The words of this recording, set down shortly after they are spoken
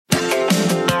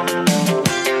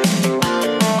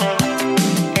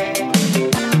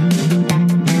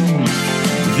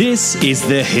is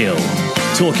The Hill,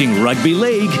 talking rugby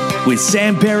league with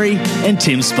Sam Perry and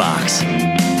Tim Sparks.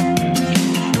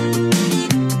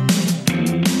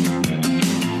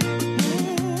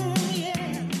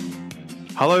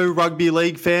 Hello rugby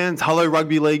league fans, hello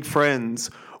rugby league friends.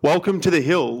 Welcome to The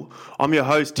Hill. I'm your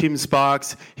host Tim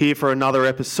Sparks, here for another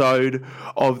episode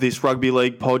of this rugby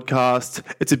league podcast.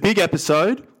 It's a big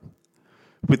episode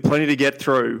with plenty to get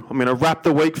through. I'm going to wrap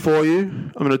the week for you.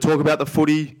 I'm going to talk about the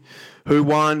footy, who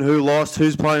won, who lost,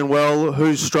 who's playing well,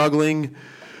 who's struggling.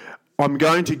 I'm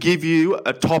going to give you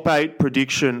a top 8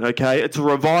 prediction, okay? It's a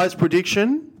revised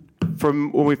prediction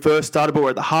from when we first started, but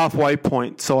we're at the halfway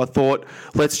point. So I thought,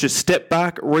 let's just step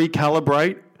back,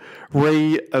 recalibrate,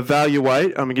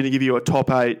 re-evaluate. I'm going to give you a top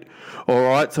 8. All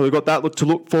right, so we've got that to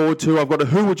look forward to. I've got a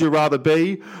Who Would You Rather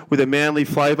Be with a manly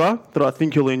flavour that I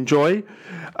think you'll enjoy.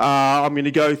 I'm going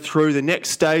to go through the next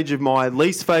stage of my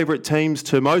least favourite teams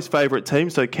to most favourite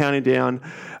teams, so counting down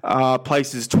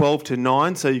places 12 to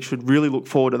 9, so you should really look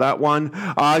forward to that one.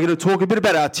 I'm going to talk a bit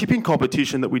about our tipping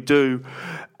competition that we do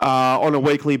on a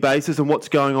weekly basis and what's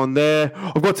going on there.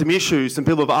 I've got some issues. Some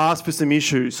people have asked for some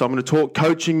issues. So I'm going to talk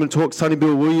coaching. I'm going to talk Sonny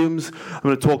Bill Williams. I'm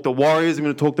going to talk the Warriors. I'm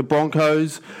going to talk the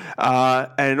Broncos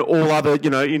and all other,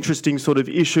 interesting sort of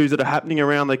issues that are happening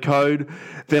around the code.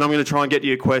 Then I'm going to try and get to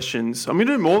your questions. I'm going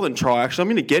to do more than try, actually. I'm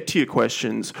going to get to your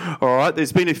questions. All right.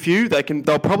 There's been a few.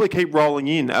 They'll probably keep rolling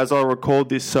in as I record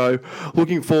this. So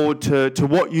looking forward to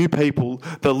what you people,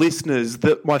 the listeners,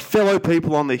 my fellow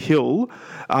people on the Hill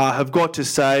have got to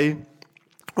say,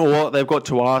 or what they've got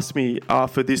to ask me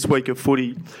for this week of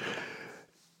footy.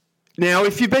 Now,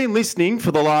 if you've been listening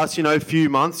for the last, few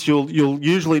months, you'll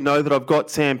usually know that I've got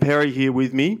Sam Perry here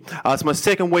with me. It's my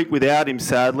second week without him,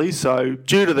 sadly. So,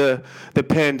 due to the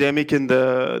pandemic and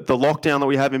the lockdown that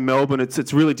we have in Melbourne,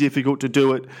 it's really difficult to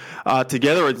do it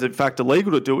together. It's in fact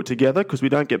illegal to do it together because we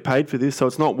don't get paid for this, so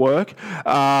it's not work.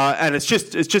 And it's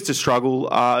just a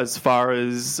struggle as far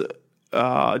as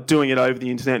doing it over the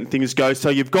internet and things go. So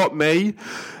you've got me,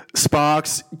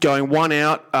 Sparks, going one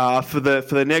out for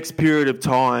the next period of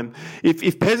time.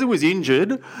 If Pezza was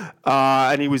injured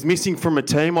and he was missing from a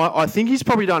team, I think he's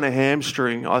probably done a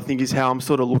hamstring, I think is how I'm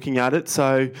sort of looking at it.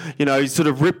 So, he's sort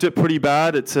of ripped it pretty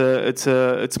bad.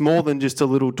 It's more than just a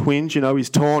little twinge, he's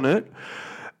torn it.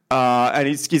 And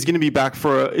he's going to be back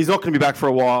he's not going to be back for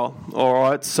a while. All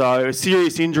right. So a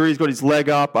serious injury. He's got his leg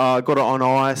up, got it on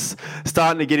ice,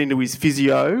 starting to get into his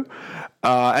physio.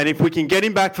 And if we can get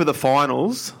him back for the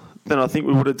finals, then I think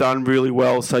we would have done really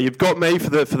well. So you've got me for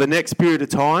the next period of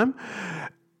time,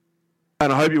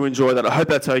 and I hope you enjoy that. I hope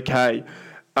that's okay.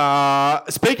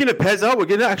 Speaking of Pezza, we're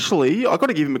going to I've got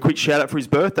to give him a quick shout out for his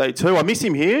birthday too. I miss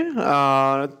him here.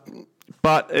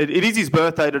 But it is his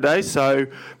birthday today, so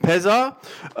Pezza,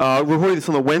 we're recording this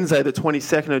on the Wednesday, the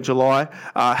 22nd of July.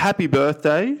 Happy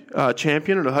birthday,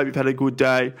 champion, and I hope you've had a good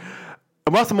day.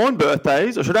 And whilst I'm on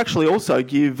birthdays, I should actually also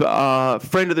give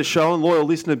friend of the show and loyal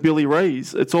listener Billy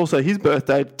Rees. It's also his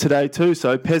birthday today too,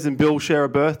 so Pez and Bill share a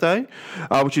birthday,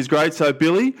 which is great. So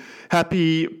Billy,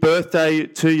 happy birthday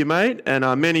to you, mate, and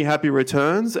many happy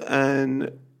returns.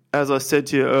 And as I said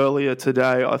to you earlier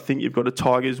today, I think you've got a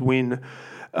Tigers win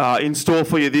in store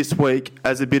for you this week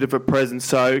as a bit of a present.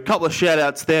 So a couple of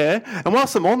shout-outs there. And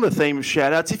whilst I'm on the theme of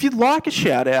shout-outs, if you'd like a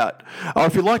shout-out, or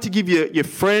if you'd like to give your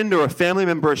friend or a family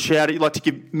member a shout-out, you'd like to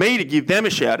give me to give them a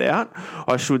shout-out,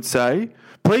 I should say,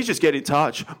 please just get in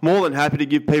touch. More than happy to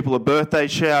give people a birthday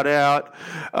shout-out,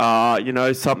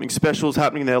 something special is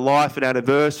happening in their life, an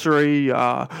anniversary,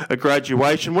 a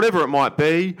graduation, whatever it might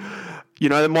be.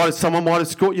 Someone might have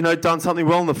scored, done something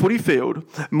well on the footy field.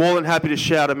 More than happy to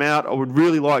shout them out. I would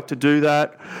really like to do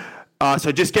that.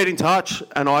 So just get in touch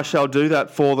and I shall do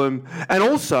that for them. And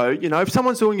also, if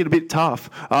someone's doing it a bit tough,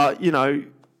 I'd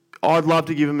love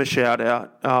to give them a shout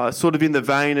out. Sort of in the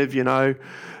vein of,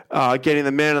 getting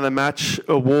the Man of the Match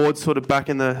award sort of back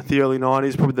in the early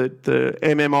 90s, probably the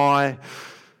MMI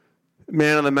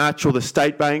Man of the Match or the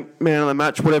State Bank Man of the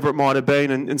Match, whatever it might have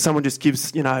been, and someone just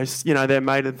gives, their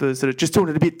mate of those that are just doing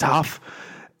it a bit tough,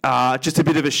 just a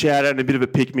bit of a shout out and a bit of a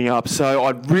pick me up. So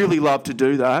I'd really love to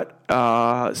do that.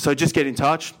 So just get in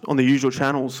touch on the usual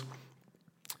channels.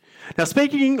 Now,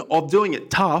 speaking of doing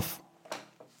it tough,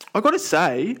 I've got to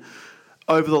say,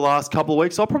 over the last couple of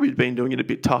weeks, I've probably been doing it a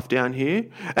bit tough down here,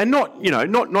 and not in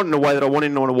a way that I want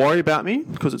anyone to worry about me,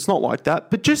 because it's not like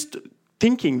that, but just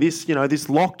thinking this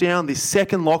lockdown, this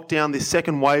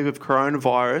second wave of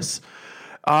coronavirus,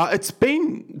 it's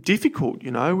been difficult,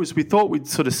 as we thought we'd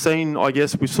sort of seen, I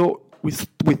guess, we thought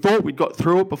we'd got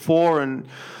through it before and,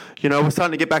 we're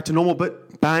starting to get back to normal,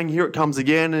 but bang, here it comes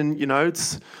again, and,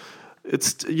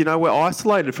 it's, we're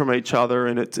isolated from each other,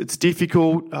 and it's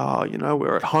difficult.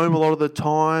 We're at home a lot of the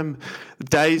time. The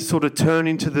days sort of turn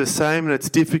into the same, and it's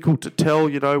difficult to tell,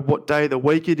 what day of the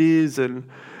week it is, and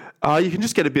you can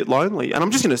just get a bit lonely. And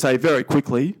I'm just going to say very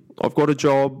quickly, I've got a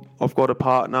job, I've got a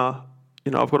partner,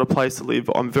 I've got a place to live.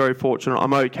 I'm very fortunate.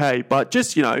 I'm okay. But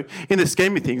just, in the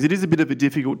scheme of things, it is a bit of a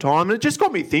difficult time. And it just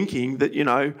got me thinking that,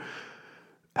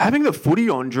 having the footy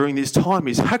on during this time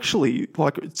is actually,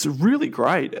 it's really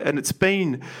great. And it's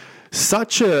been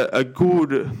such a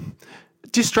good...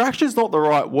 Distraction is not the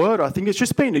right word. I think it's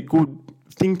just been a good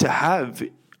thing to have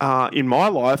in my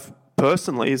life,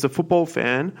 personally, as a football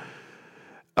fan.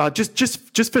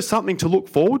 Just for something to look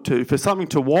forward to, for something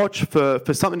to watch,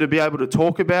 for something to be able to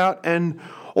talk about, and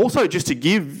also just to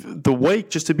give the week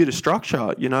just a bit of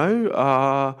structure,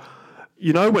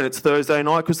 when it's Thursday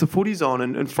night because the footy's on,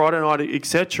 and Friday night,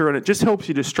 etc., and it just helps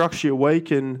you to structure your week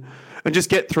and just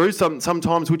get through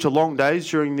sometimes which are long days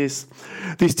during this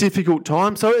difficult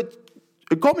time. So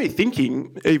it got me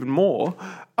thinking even more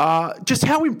just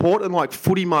how important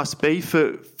footy must be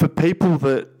for people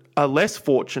that are less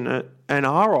fortunate and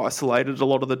are isolated a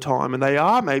lot of the time, and they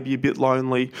are maybe a bit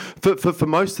lonely for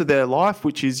most of their life,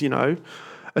 which is,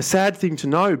 a sad thing to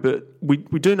know, but we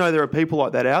do know there are people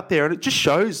like that out there, and it just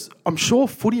shows, I'm sure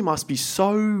footy must be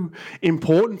so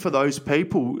important for those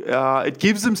people. It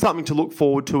gives them something to look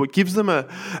forward to. It gives them a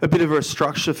bit of a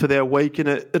structure for their week, and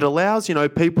it allows,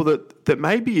 people that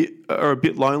maybe are a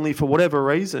bit lonely for whatever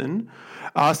reason,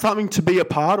 something to be a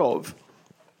part of,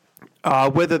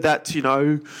 whether that's,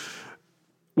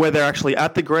 where they're actually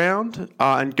at the ground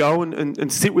and go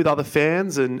and sit with other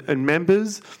fans and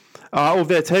members of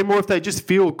their team, or if they just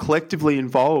feel collectively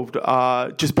involved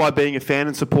just by being a fan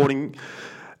and supporting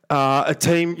a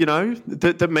team,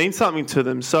 that means something to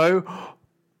them. So,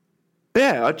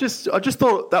 yeah, I just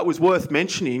thought that was worth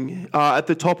mentioning at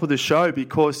the top of the show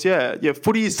because,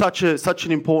 footy is such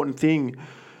an important thing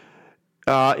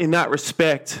in that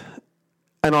respect,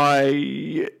 and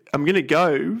I'm going to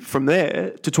go from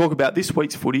there to talk about this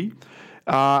week's footy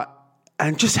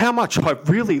and just how much I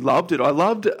really loved it. I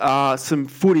loved some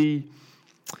footy,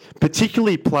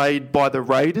 particularly played by the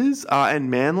Raiders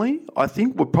and Manly. I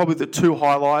think were probably the two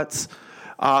highlights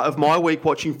of my week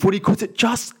watching footy because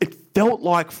it felt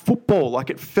like football.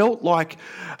 It felt like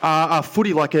a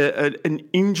footy, like an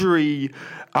injury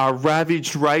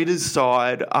ravaged Raiders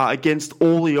side against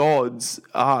all the odds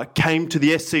came to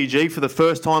the SCG for the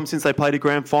first time since they played a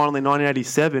grand final in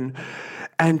 1987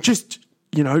 and just,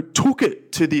 took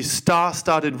it to this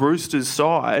star-studded Roosters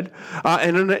side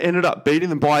and ended up beating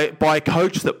them by a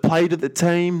coach that played at the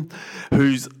team,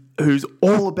 who's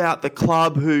all about the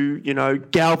club, who,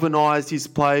 galvanised his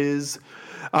players.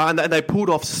 And they pulled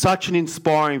off such an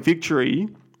inspiring victory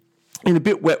in a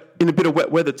bit of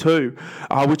wet weather too,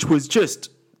 which was just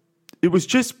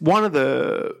one of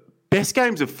the best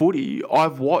games of footy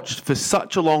I've watched for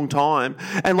such a long time.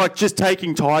 And just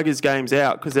taking Tigers games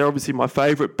out because they're obviously my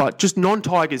favourite, but just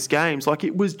non-Tigers games,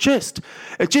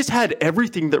 it just had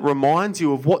everything that reminds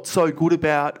you of what's so good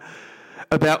about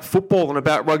football and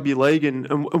about rugby league and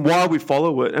why we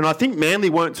follow it. And I think Manly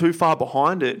weren't too far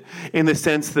behind it in the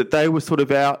sense that they were sort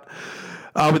of out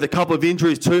with a couple of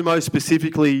injuries too, most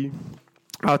specifically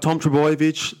Tom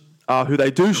Trbojevic, who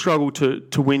they do struggle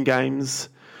to win games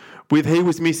with. He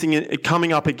was missing it,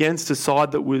 coming up against a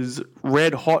side that was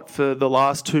red hot for the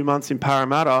last 2 months in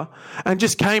Parramatta and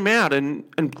just came out and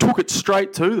took it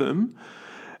straight to them.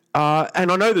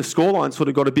 And I know the scoreline sort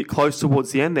of got a bit close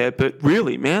towards the end there, but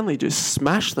really, Manly just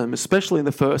smashed them, especially in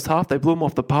the first half. They blew them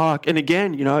off the park. And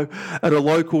again, at a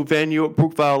local venue at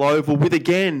Brookvale Oval with,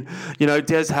 again,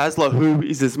 Des Hasler, who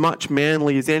is as much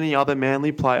Manly as any other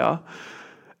Manly player.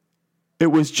 It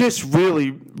was just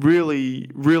really, really,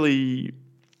 really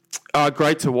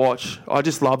great to watch. I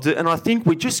just loved it. And I think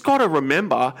we just got to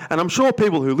remember, and I'm sure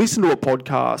people who listen to a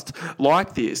podcast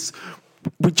like this,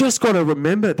 we just got to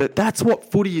remember that that's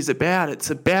what footy is about. It's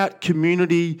about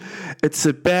community. It's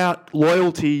about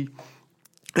loyalty.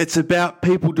 It's about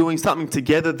people doing something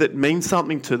together that means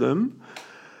something to them.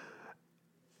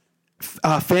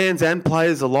 Fans and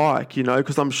players alike,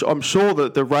 because I'm sure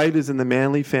that the Raiders and the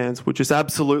Manly fans were just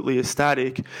absolutely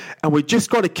ecstatic. And we just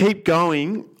got to keep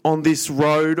going on this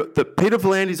road that Peter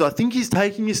V'landys, I think he's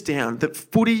taking us down, that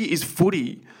footy is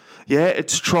footy. Yeah,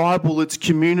 it's tribal, it's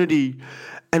community.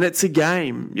 And it's a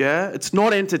game, yeah? It's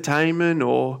not entertainment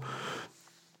or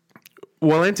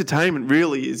Well, entertainment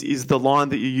really is the line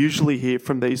that you usually hear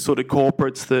from these sort of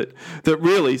corporates that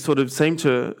really sort of seem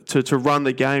to run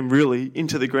the game really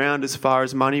into the ground as far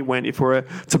as money went, if we're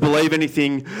to believe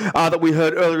anything that we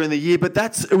heard earlier in the year. But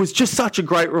it was just such a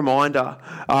great reminder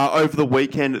over the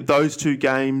weekend, those two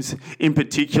games in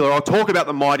particular. I'll talk about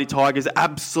the mighty Tigers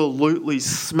absolutely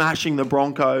smashing the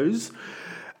Broncos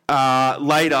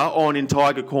later on in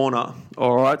Tiger Corner.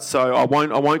 All right, so I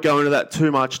won't go into that too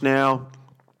much now.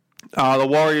 The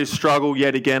Warriors struggle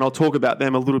yet again. I'll talk about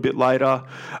them a little bit later.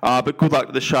 But good luck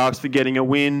to the Sharks for getting a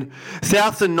win.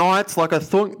 Souths and Knights, I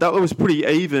thought that was pretty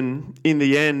even in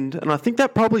the end. And I think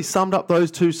that probably summed up those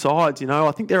two sides.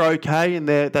 I think they're okay and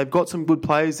they've got some good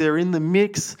players. They're in the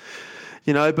mix,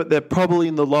 but they're probably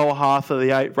in the lower half of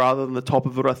the 8 rather than the top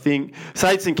of it, I think.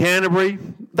 Saints and Canterbury,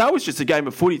 that was just a game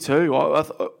of footy too.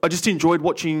 I just enjoyed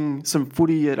watching some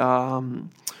footy at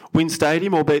Wynn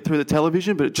Stadium, albeit through the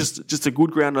television, but just a good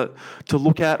ground to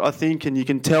look at, I think, and you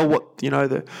can tell what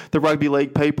the rugby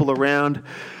league people around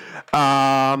the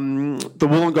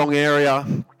Wollongong area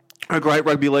are great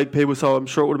rugby league people, so I'm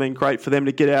sure it would have been great for them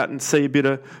to get out and see a bit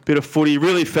of footy.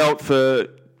 Really felt for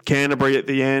Canterbury at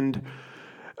the end.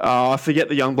 I forget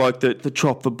the young bloke that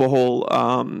chopped the ball,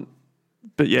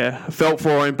 but yeah, I felt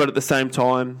for him. But at the same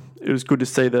time, it was good to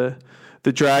see the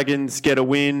Dragons get a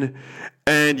win.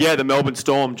 And yeah, the Melbourne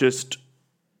Storm just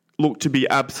looked to be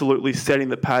absolutely setting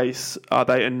the pace.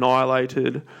 They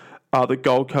annihilated the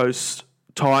Gold Coast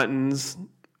Titans.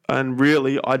 And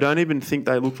really, I don't even think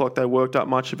they looked like they worked up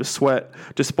much of a sweat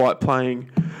despite playing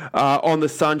on the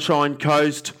Sunshine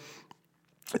Coast.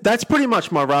 That's pretty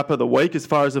much my wrap of the week as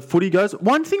far as the footy goes.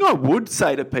 One thing I would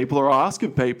say to people or ask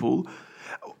of people,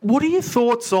 what are your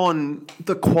thoughts on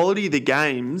the quality of the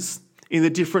games in the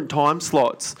different time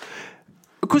slots?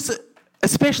 Because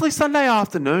especially Sunday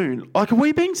afternoon, are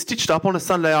we being stitched up on a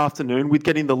Sunday afternoon with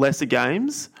getting the lesser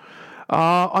games?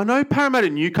 I know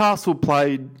Parramatta Newcastle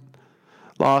played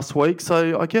last week,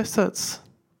 so I guess that's...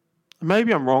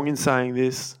 Maybe I'm wrong in saying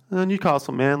this.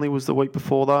 Newcastle Manly was the week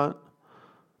before that.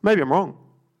 Maybe I'm wrong.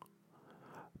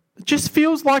 It just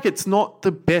feels like it's not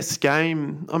the best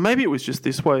game. Or maybe it was just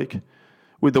this week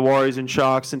with the Warriors and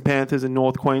Sharks and Panthers in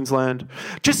North Queensland.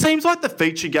 Just seems like the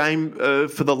feature game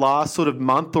for the last sort of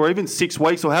month or even 6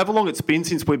 weeks or however long it's been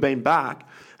since we've been back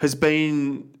has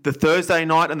been the Thursday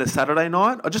night and the Saturday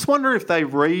night. I just wonder if they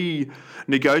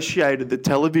renegotiated the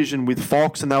television with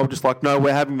Fox and they were just like, no,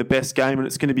 we're having the best game and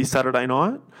it's going to be Saturday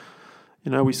night.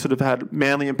 We sort of had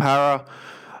Manly and Para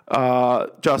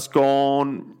just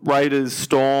gone, Raiders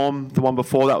Storm, the one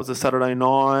before that was a Saturday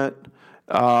night.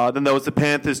 Then there was the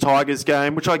Panthers-Tigers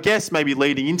game, which I guess maybe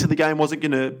leading into the game wasn't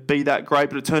going to be that great,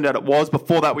 but it turned out it was.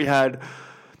 Before that, we had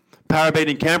Para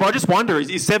beating Canberra. I just wonder, is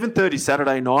 7:30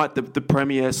 Saturday night the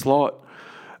premier slot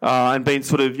and being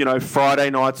sort of, Friday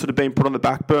night sort of being put on the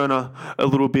back burner a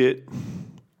little bit?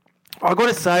 I've got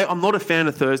to say, I'm not a fan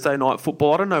of Thursday night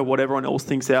football. I don't know what everyone else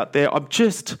thinks out there.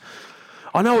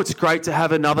 I know it's great to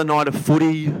have another night of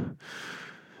footy,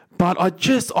 but I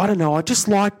don't know. I just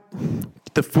like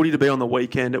the footy to be on the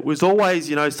weekend. It was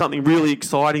always, something really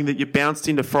exciting that you bounced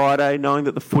into Friday knowing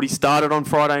that the footy started on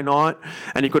Friday night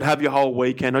and you could have your whole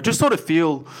weekend. I just sort of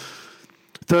feel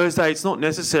Thursday it's not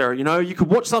necessary. You could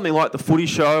watch something like the Footy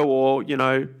Show or,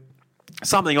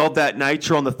 something of that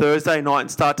nature on the Thursday night and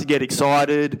start to get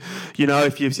excited.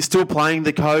 If you're still playing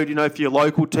the code, for your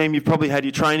local team, you've probably had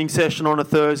your training session on a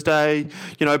Thursday,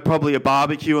 probably a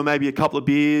barbecue or maybe a couple of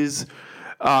beers.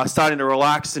 Starting to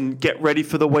relax and get ready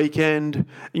for the weekend.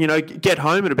 Get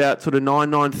home at about sort of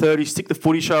 9:30, stick the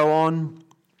Footy Show on,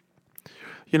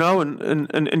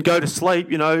 and go to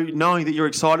sleep, knowing that you're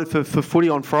excited for footy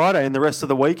on Friday and the rest of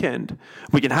the weekend.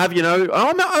 We can have,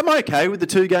 I'm okay with the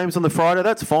 2 games on the Friday,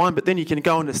 that's fine, but then you can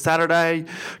go into Saturday,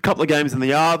 a couple of games in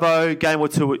the Arvo, game or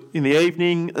 2 in the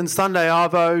evening, and Sunday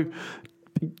Arvo,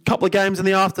 a couple of games in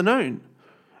the afternoon.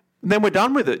 And then we're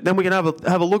done with it. Then we can have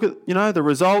a look at, the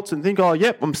results and think, oh,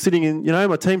 yep, I'm sitting in,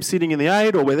 my team's sitting in the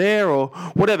 8 or we're there or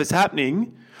whatever's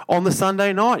happening on the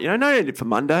Sunday night. No need for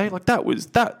Monday. That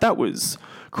was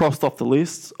crossed off the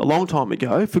list a long time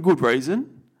ago for good reason.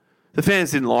 The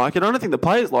fans didn't like it. I don't think the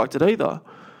players liked it either.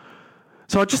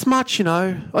 So I just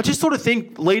sort of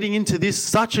think leading into this,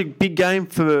 such a big game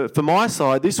for my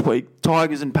side this week,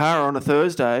 Tigers and Para on a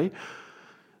Thursday,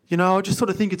 I just sort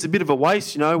of think it's a bit of a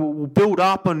waste. We'll build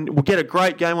up and we'll get a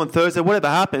great game on Thursday. Whatever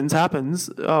happens.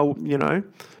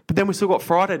 But then we still got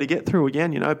Friday to get through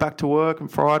again. Back to work on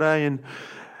Friday, and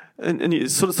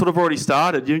it's sort of already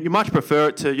started. You much prefer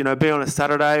it to be on a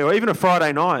Saturday or even a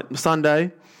Friday night,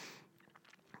 Sunday,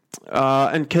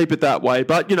 and keep it that way.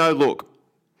 But look,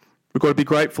 we've got to be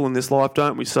grateful in this life,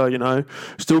 don't we? So,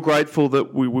 still grateful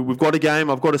that we've got a game,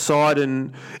 I've got a side,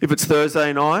 and if it's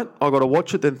Thursday night, I've got to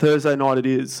watch it, then Thursday night it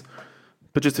is.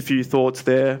 But just a few thoughts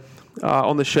there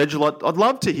on the schedule. I'd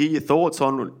love to hear your thoughts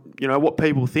on, what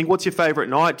people think. What's your favourite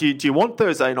night? Do you want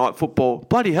Thursday night football?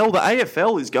 Bloody hell, the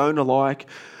AFL is going to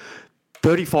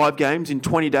 35 games in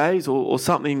 20 days or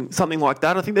something like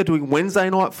that. I think they're doing Wednesday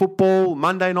night football,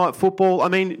 Monday night football. I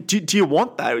mean, do you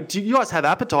want that? Do you guys have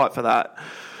appetite for that?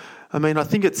 I mean, I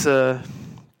think it's a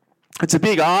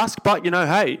big ask, but,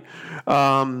 hey,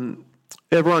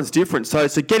 everyone's different. So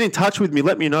get in touch with me.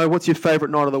 Let me know what's your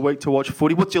favourite night of the week to watch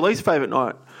footy. What's your least favourite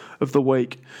night of the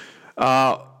week?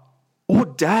 Or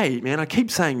day, man. I keep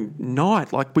saying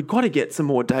night. We've got to get some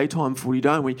more daytime footy,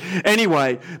 don't we?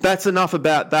 Anyway, that's enough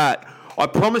about that. I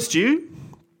promised you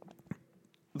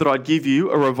that I'd give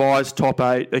you a revised top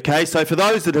 8, okay? So for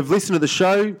those that have listened to the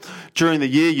show during the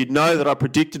year, you'd know that I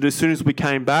predicted as soon as we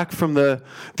came back from the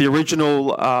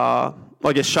original,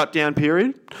 shutdown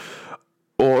period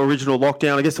or original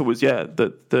lockdown. I guess it was,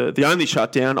 the only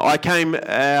shutdown. I came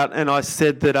out and I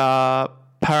said that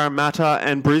Parramatta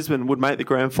and Brisbane would make the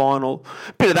grand final.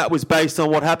 A bit of that was based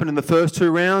on what happened in the first 2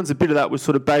 rounds. A bit of that was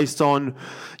sort of based on,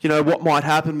 what might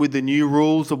happen with the new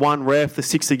rules, the 1 ref, the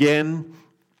 6 again,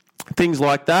 things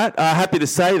like that. Happy to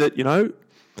say that,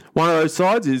 one of those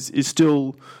sides is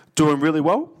still doing really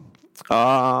well.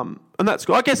 And that's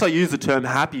good. I guess I use the term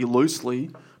happy loosely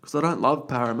because I don't love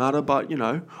Parramatta, but,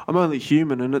 I'm only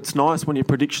human and it's nice when your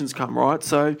predictions come right.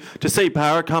 So to see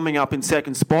Parra coming up in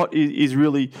second spot is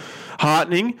really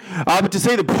heartening. But to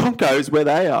see the Broncos where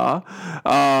they are,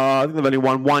 I think they've only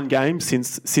won 1 game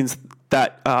since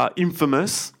that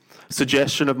infamous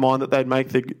suggestion of mine that they'd make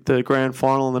the grand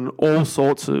final, and all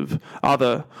sorts of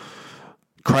other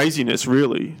craziness,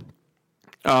 really,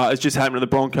 has just happened to the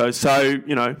Broncos. So,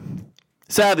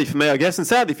 sadly for me, I guess, and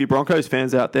sadly for you Broncos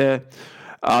fans out there,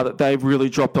 that they've really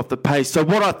dropped off the pace. So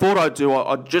what I thought I'd do,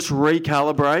 I'd just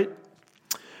recalibrate,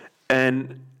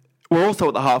 and we're also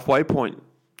at the halfway point.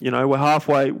 We're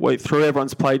halfway through.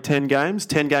 Everyone's played 10 games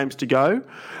to go.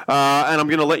 And I'm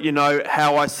going to let you know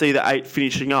how I see the 8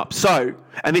 finishing up. So,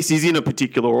 and this is in a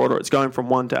particular order. It's going from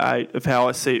 1 to 8 of how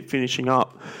I see it finishing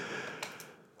up.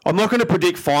 I'm not going to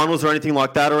predict finals or anything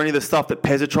like that, or any of the stuff that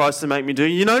Pezza tries to make me do.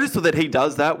 You notice that he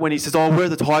does that when he says, where are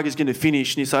the Tigers going to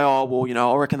finish? And you say, I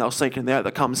reckon they'll sneak in there.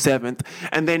 They'll come 7th.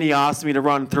 And then he asks me to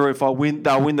run through if they'll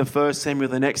win the first semi or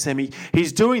the next semi.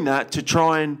 He's doing that to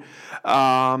try and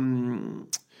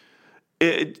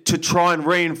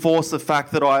reinforce the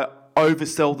fact that I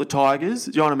oversell the Tigers.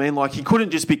 Do you know what I mean? He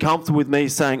couldn't just be comfortable with me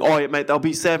saying, mate, they'll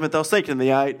be 7th, they'll sneak in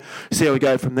the 8, see how we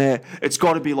go from there. It's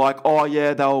got to be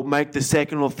they'll make the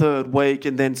 2nd or 3rd week,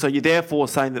 and then so you're therefore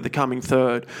saying that they're coming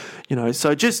 3rd.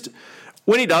 So just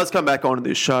when he does come back onto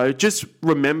this show, just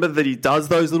remember that he does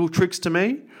those little tricks to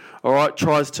me, all right?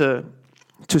 Tries to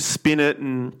spin it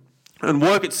and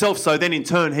work itself, so then in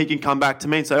turn he can come back to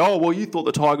me and say, you thought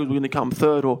the Tigers were going to come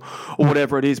 3rd or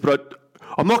whatever it is. But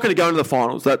I'm not going to go into the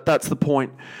finals. That's the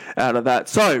point out of that.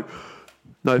 So,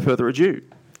 no further ado.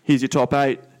 Here's your top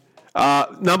 8.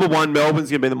 Number 1, Melbourne's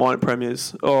going to be the minor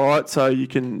premiers. All right, so you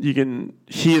can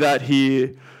hear that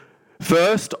here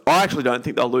first. I actually don't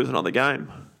think they'll lose another game.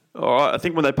 All right, I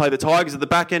think when they play the Tigers at the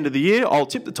back end of the year, I'll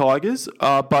tip the Tigers.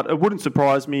 But it wouldn't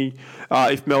surprise me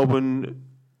if Melbourne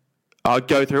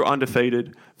go through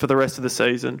undefeated for the rest of the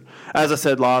season. As I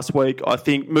said last week, I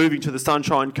think moving to the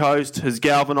Sunshine Coast has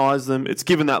galvanised them. It's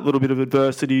given that little bit of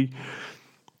adversity,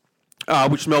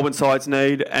 which Melbourne sides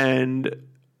need. And,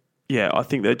 I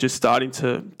think they're just starting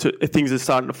to things are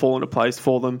starting to fall into place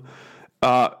for them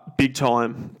big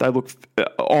time. They look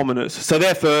ominous. So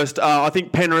they're first. I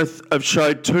think Penrith have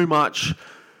showed too much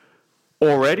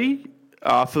already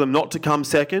for them not to come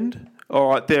second. All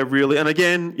right, they're really, and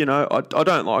again, I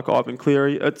don't like Ivan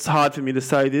Cleary. It's hard for me to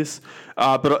say this,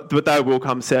 but they will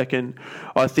come second.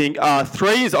 I think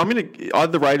 3 is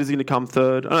the Raiders are going to come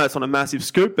 3rd. I know that's not a massive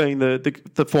scoop, being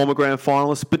the former grand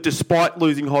finalists, but despite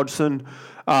losing Hodgson,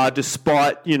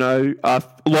 despite a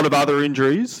lot of other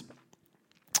injuries,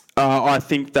 I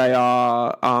think they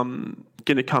are going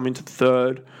to come into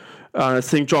 3rd. I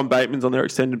think John Bateman's on their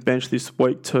extended bench this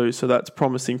week too, so that's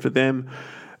promising for them.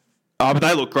 But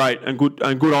they look great and good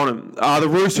on them. The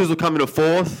Roosters will come into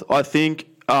 4th, I think.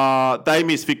 They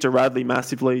miss Victor Radley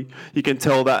massively. You can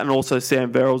tell that, and also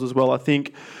Sam Verrills as well, I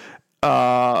think.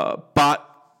 But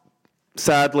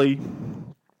sadly,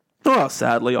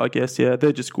 I guess, they're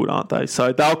just good, aren't they?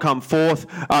 So they'll come 4th.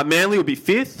 Manly will be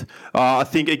 5th. I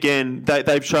think, again,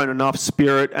 they've shown enough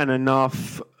spirit and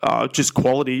enough just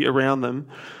quality around them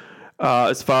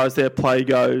as far as their play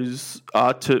goes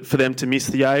for them to miss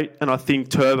the 8. And I think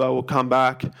Turbo will come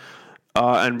back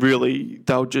and really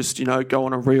they'll just, go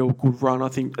on a real good run. I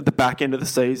think at the back end of the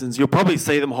seasons, you'll probably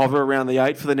see them hover around the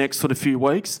 8 for the next sort of few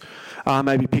weeks.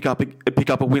 Maybe pick up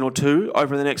a win or two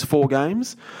over the next 4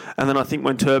 games. And then I think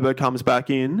when Turbo comes back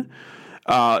in,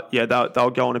 they'll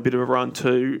go on a bit of a run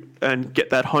too and get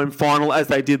that home final as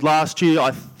they did last year.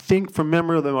 I think from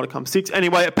memory, or they might have come 6.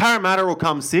 Anyway, Parramatta will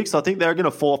come 6. I think they're going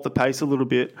to fall off the pace a little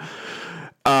bit.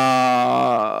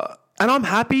 And I'm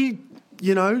happy,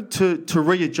 to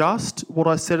readjust what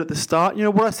I said at the start.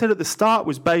 What I said at the start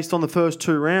was based on the first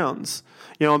 2 rounds.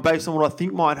 And based on what I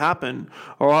think might happen.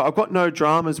 All right, I've got no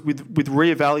dramas with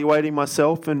reevaluating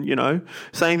myself and,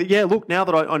 saying that, look, now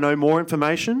that I know more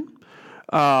information,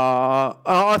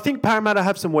 I think Parramatta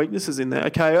have some weaknesses in there.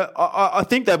 Okay, I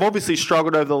think they've obviously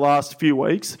struggled over the last few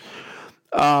weeks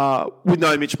with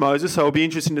no Mitch Moses, so it'll be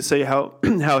interesting to see how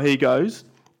he goes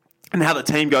and how the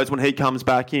team goes when he comes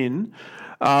back in.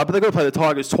 But they've got to play the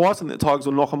Tigers twice, and the Tigers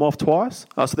will knock them off twice.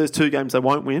 So there's 2 games they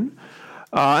won't win.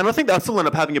 And I think they'll still end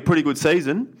up having a pretty good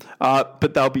season,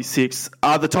 but they'll be 6th.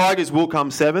 The Tigers will come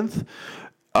 7th.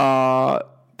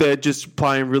 They're just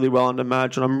playing really well under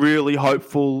Madge, and I'm really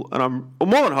hopeful, and I'm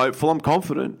more than hopeful, I'm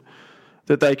confident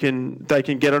that they can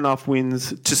get enough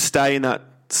wins to stay in that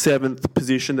 7th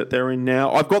position that they're in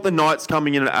now. I've got the Knights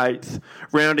coming in at 8th,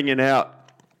 rounding it out.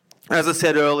 As I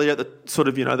said earlier, the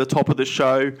top of the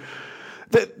show,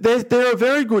 they're a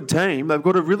very good team. They've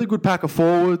got a really good pack of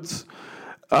forwards.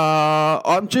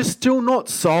 I'm just still not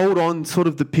sold on sort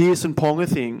of the Pearson Ponga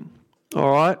thing. All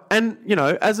right, and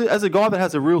as a guy that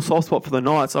has a real soft spot for the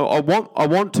Knights, I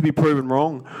want to be proven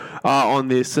wrong on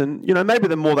this. And maybe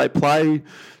the more they play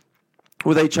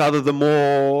with each other, the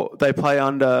more they play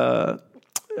under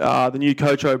the new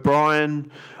coach O'Brien,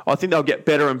 I think they'll get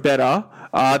better and better.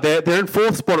 They're in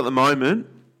 4th spot at the moment,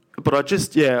 but I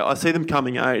see them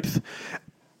coming 8th.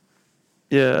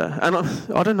 Yeah, and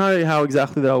I don't know how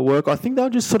exactly that'll work. I think they'll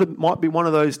just sort of might be one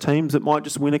of those teams that might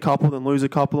just win a couple, then lose a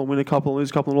couple, and win a couple, and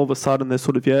lose a couple, and all of a sudden they're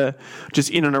sort of, just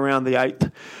in and around the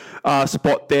 8th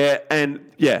spot there. And,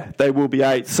 they will be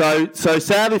 8th. So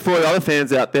sadly for all the other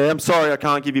fans out there, I'm sorry I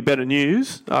can't give you better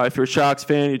news. If you're a Sharks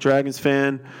fan, you're a Dragons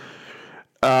fan,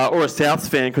 or a Souths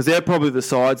fan, because they're probably the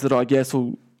sides that I guess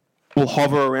will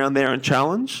hover around there and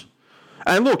challenge.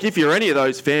 And look, if you're any of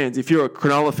those fans, if you're a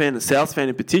Cronulla fan, a Souths fan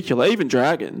in particular, even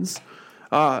Dragons,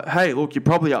 hey, look, you're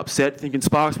probably upset thinking,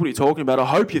 Sparks, what are you talking about? I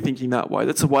hope you're thinking that way.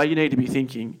 That's the way you need to be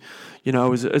thinking,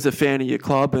 as a fan of your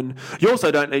club. And you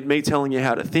also don't need me telling you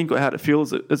how to think or how to feel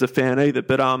as a fan either.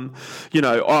 But, all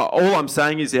I'm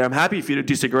saying is I'm happy for you to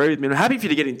disagree with me. I'm happy for you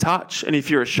to get in touch. And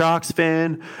if you're a Sharks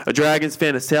fan, a Dragons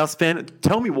fan, a Souths fan,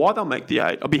 tell me why they'll make the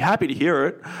 8. I'll be happy to hear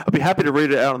it. I'll be happy to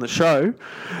read it out on the show.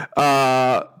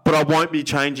 But I won't be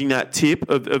changing that tip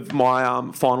of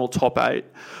my final top 8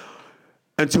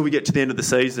 until we get to the end of the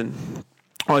season.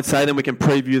 I'd say then we can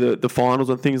preview the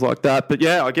finals and things like that. But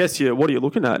I guess, what are you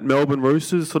looking at? Melbourne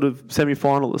Roosters, sort of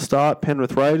semi-final at the start.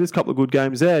 Penrith Raiders, a couple of good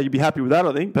games there. You'd be happy with that,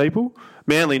 I think, people.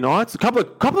 Manly Knights, a couple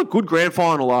of good grand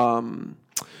final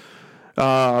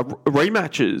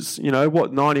rematches.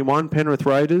 91 Penrith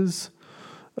Raiders,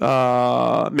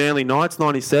 Manly Knights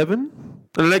 97.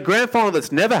 And the grand final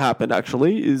that's never happened,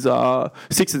 actually, is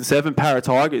 6 and 7 Para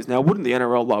Tigers. Now, wouldn't the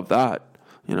NRL love that?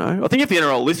 I think if the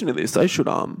NRL listen to this, they should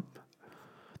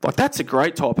that's a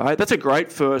great top 8. That's a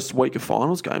great first week of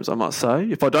finals games, I must say.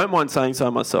 If I don't mind saying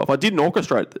so myself. I didn't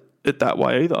orchestrate it that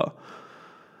way either.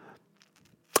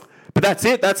 But that's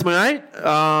it. That's my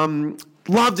 8.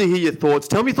 Love to hear your thoughts.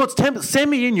 Tell me your thoughts. Send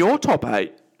me in your top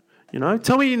 8.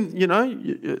 Tell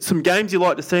me, some games you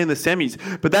like to see in the semis.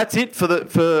 But that's it for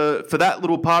that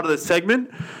little part of the segment.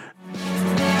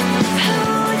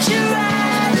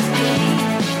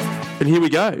 And here we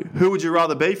go. Who would you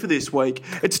rather be for this week?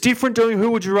 It's different doing Who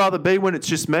Would You Rather Be when it's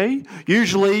just me.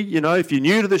 Usually, if you're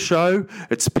new to the show,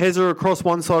 it's Pezza across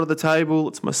one side of the table,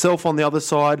 it's myself on the other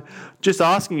side, just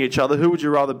asking each other, who would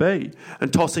you rather be?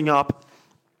 And tossing up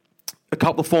a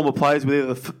couple of former players with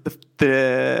either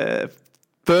their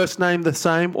first name the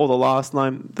same or the last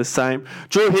name the same.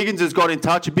 Drew Higgins has got in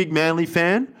touch, a big Manly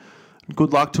fan.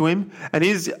 Good luck to him. And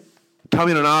he's come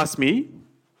in and asked me,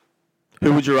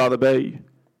 who would you rather be?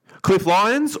 Cliff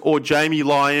Lyons or Jamie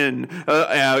Lyon?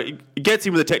 It gets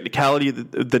him with the technicality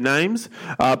of the names,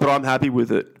 but I'm happy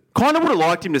with it. Kind of would have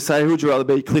liked him to say, who would you rather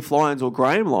be, Cliff Lyons or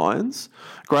Graham Lyons?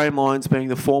 Graham Lyons being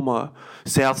the former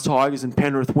South Tigers and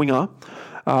Penrith winger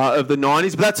of the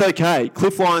 90s, but that's okay.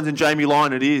 Cliff Lyons and Jamie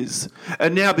Lyon it is.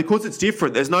 And now, because it's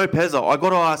different, there's no Pezza, I've got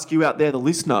to ask you out there, the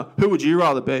listener, who would you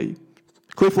rather be?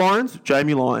 Cliff Lyons,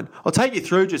 Jamie Lyon. I'll take you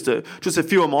through just a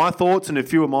few of my thoughts and a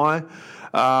few of my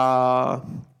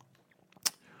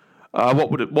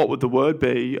what would the word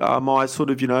be? My sort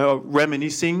of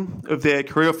reminiscing of their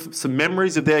career, some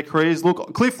memories of their careers.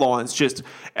 Look, Cliff Lyons, just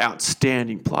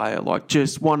outstanding player, like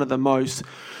just one of the most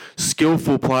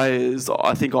skillful players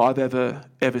I think I've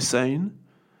ever seen.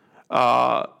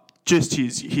 Just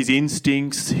his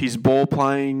instincts, his ball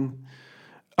playing,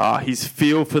 his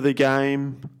feel for the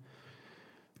game.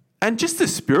 And just the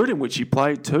spirit in which he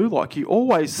played too. Like he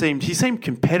seemed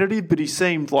competitive, but he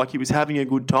seemed like he was having a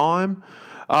good time.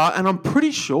 And I'm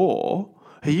pretty sure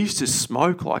he used to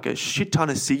smoke like a shit ton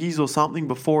of ciggies or something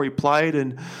before he played,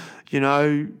 and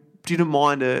didn't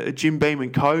mind a Jim Beam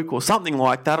and Coke or something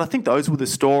like that. I think those were the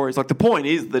stories. Like the point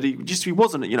is that he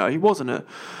wasn't an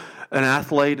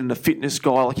athlete and a fitness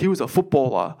guy. Like he was a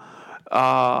footballer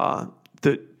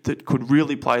that could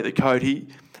really play the code.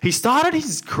 He started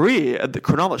his career at the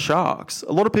Cronulla Sharks.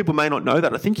 A lot of people may not know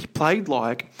that. I think he played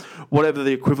like whatever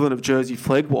the equivalent of Jersey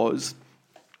Flegg was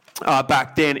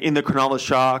back then in the Cronulla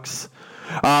Sharks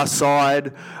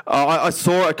side. I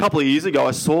saw a couple of years ago,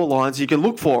 I saw Lyons. You can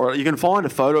look for it. You can find a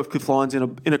photo of Cliff Lyons in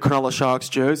a Cronulla Sharks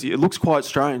jersey. It looks quite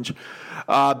strange.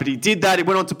 But he did that. He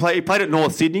went on to play. He played at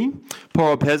North Sydney,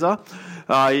 poor old Pezza.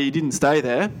 He didn't stay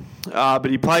there. But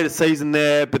he played a season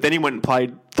there, but then he went and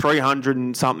played 300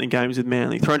 and something games with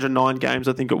Manly. 309 games,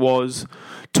 I think it was.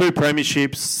 2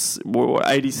 premierships,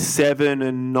 87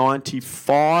 and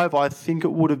 95, I think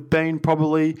it would have been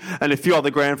probably. And a few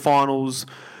other grand finals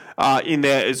in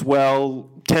there as well.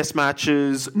 Test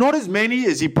matches, not as many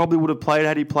as he probably would have played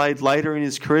had he played later in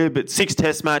his career, but 6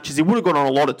 test matches. He would have gone on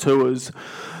a lot of tours,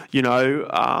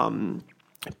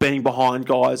 being behind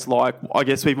guys like, I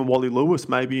guess even Wally Lewis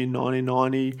maybe in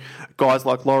 1990, guys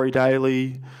like Laurie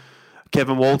Daly,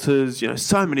 Kevin Walters,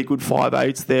 so many good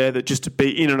 5'8" there that just to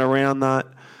be in and around that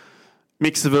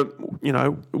mix of it,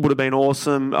 would have been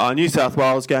awesome. New South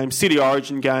Wales games, City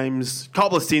Origin games,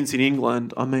 couple of stints in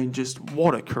England. I mean, just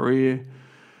what a career.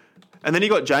 And then you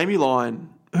got Jamie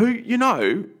Lyon, who,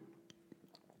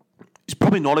 is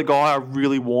probably not a guy I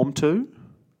really warmed to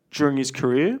during his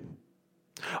career.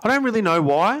 I don't really know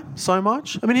why so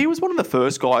much. I mean, he was one of the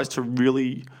first guys to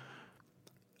really,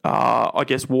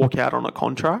 walk out on a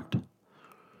contract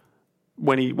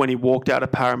when he walked out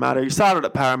of Parramatta. He started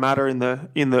at Parramatta in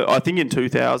the I think in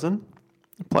 2000.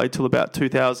 Played till about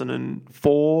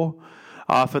 2004.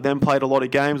 For them, played a lot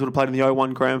of games. Would have played in the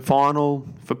 01 Grand Final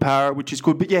for Parra, which is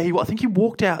good. But yeah, I think he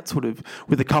walked out sort of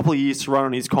with a couple of years to run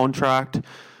on his contract.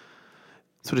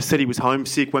 Sort of said he was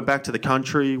homesick, went back to the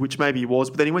country, which maybe he was,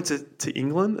 but then he went to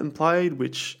England and played,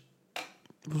 which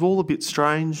was all a bit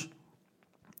strange.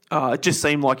 It just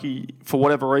seemed like he, for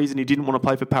whatever reason, he didn't want to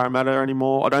play for Parramatta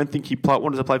anymore. I don't think he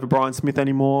wanted to play for Brian Smith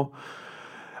anymore.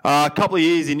 A couple of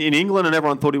years in England, and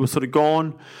everyone thought he was sort of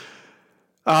gone.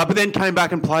 But then came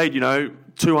back and played,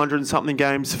 200 and something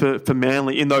games for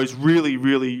Manly in those really,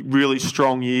 really, really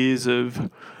strong years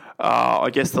of,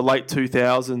 the late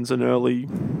 2000s and early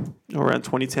around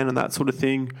 2010 and that sort of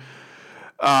thing,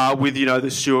 with, the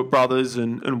Stewart brothers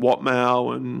and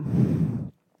Watmow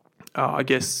and,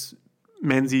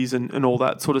 Menzies and all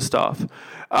that sort of stuff.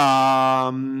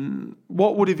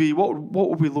 What would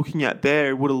we looking at there?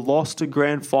 He would have lost a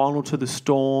grand final to the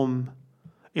Storm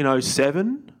in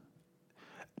 2007,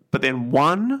 but then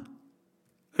won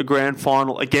a grand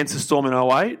final against the Storm in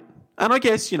 2008. And I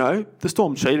guess, the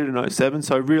Storm cheated in 2007,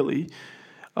 so really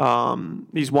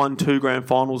he's won 2 grand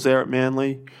finals there at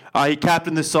Manly. He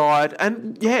captained the side,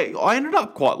 and yeah, I ended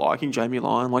up quite liking Jamie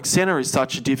Lyon. Like, centre is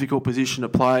such a difficult position to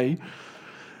play.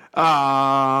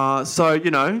 I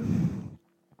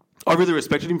really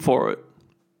respected him for it.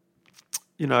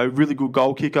 Really good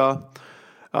goal kicker.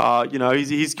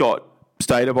 He's got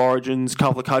State of Origins,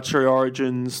 couple of country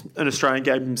origins, an Australian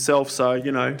game himself, so,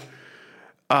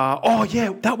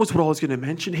 that was what I was going to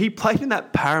mention. He played in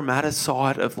that Parramatta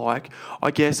side of, I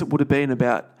guess it would have been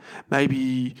about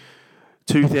maybe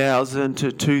 2000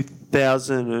 to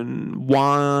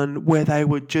 2001, where they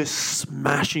were just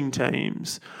smashing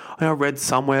teams. I read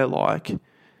somewhere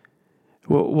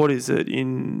what is it,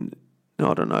 in,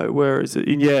 I don't know, where is it?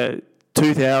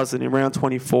 2000, in round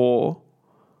 24.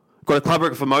 Got a club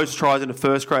record for most tries in a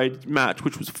first grade match,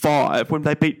 which was 5, when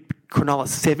they beat Cronulla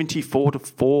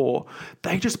 74-4.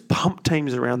 They just pumped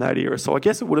teams around that era. So I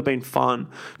guess it would have been fun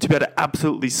to be able to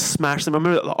absolutely smash them. I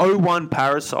remember the 01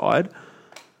 Parra side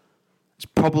is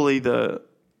probably the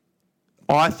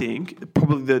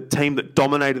team that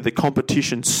dominated the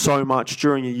competition so much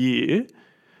during a year,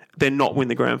 then not win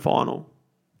the grand final.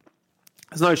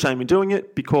 There's no shame in doing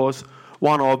it, because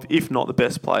one of, if not the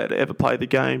best player to ever play the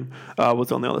game,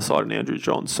 was on the other side of Andrew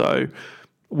John. So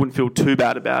wouldn't feel too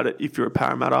bad about it if you're a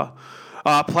Parramatta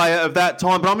player of that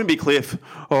time. But I'm going to be Cliff,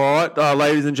 all right,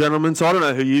 ladies and gentlemen. So I don't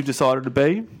know who you've decided to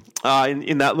be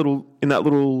in that little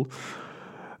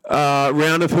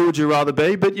round of who would you rather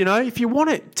be. But, if you want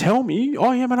it, tell me.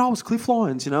 Oh, yeah, man, I was Cliff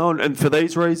Lyons, and for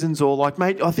these reasons. Or, like,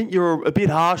 mate, I think you're a bit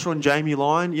harsh on Jamie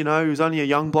Lyon, who's only a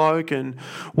young bloke and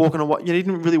walking away. He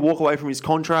didn't really walk away from his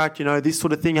contract. This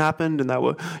sort of thing happened and they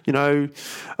were,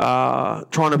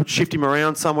 trying to shift him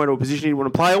around somewhere to a position he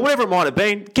want to play or whatever it might have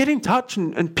been. Get in touch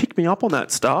and pick me up on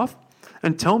that stuff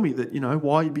and tell me that,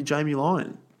 why you'd be Jamie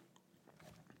Lyon.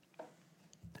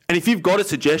 And if you've got a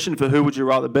suggestion for who would you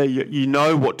rather be, you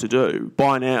know what to do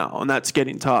by now, and that's get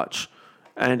in touch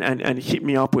and hit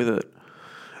me up with it.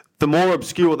 The more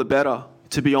obscure, the better,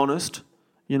 to be honest.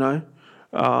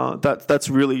 That's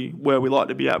really where we like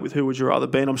to be at with who would you rather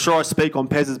be. And I'm sure I speak on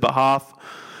Pez's behalf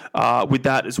with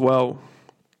that as well.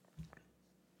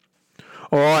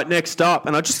 All right, next up,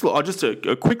 and I just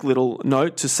a quick little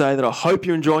note to say that I hope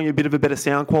you're enjoying a bit of a better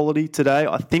sound quality today.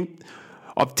 I think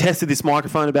I've tested this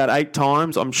microphone about 8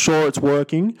 times. I'm sure it's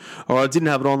working. Or I didn't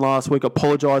have it on last week. I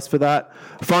apologise for that.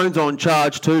 Phone's on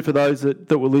charge too for those that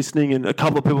were listening, and a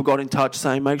couple of people got in touch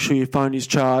saying make sure your phone is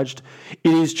charged.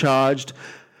 It is charged,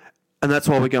 and that's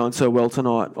why we're going so well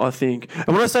tonight, I think. And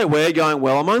when I say we're going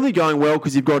well, I'm only going well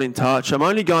because you've got in touch. I'm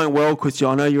only going well because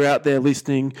I know you're out there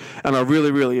listening, and I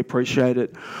really, really appreciate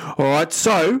it. All right,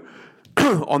 so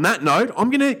on that note, I'm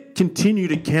going to continue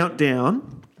to count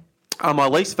down my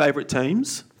least favourite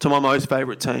teams to my most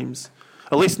favourite teams.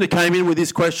 A listener came in with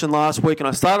this question last week, and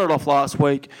I started off last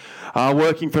week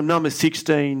working from number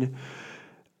 16,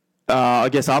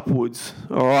 upwards.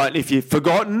 All right, if you've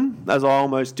forgotten, as I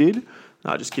almost did,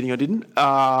 no, just kidding, I didn't.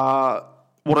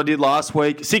 What I did last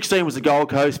week, 16 was the Gold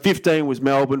Coast, 15 was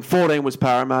Melbourne, 14 was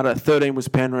Parramatta, 13 was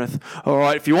Penrith. All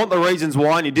right, if you want the reasons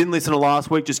why and you didn't listen to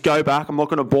last week, just go back. I'm not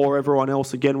going to bore everyone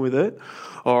else again with it.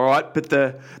 All right, but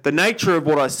the nature of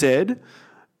what I said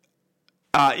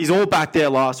is all back there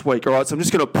last week. All right, so I'm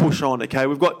just going to push on, okay?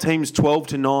 We've got teams 12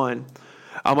 to 9.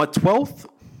 My 12th,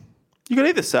 you can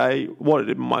either say what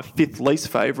my 5th least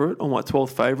favourite or my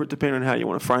 12th favourite, depending on how you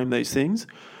want to frame these things.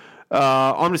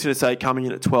 I'm just going to say coming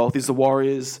in at 12th is the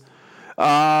Warriors.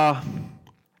 I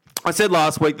said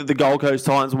last week that the Gold Coast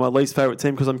Titans were my least favourite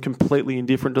team because I'm completely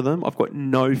indifferent to them. I've got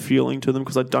no feeling to them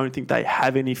because I don't think they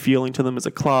have any feeling to them as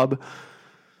a club.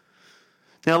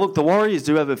 Now, look, the Warriors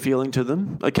do have a feeling to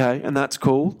them, okay, and that's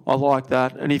cool. I like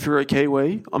that. And if you're a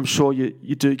Kiwi, I'm sure you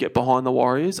do get behind the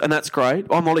Warriors, and that's great.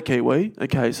 I'm not a Kiwi,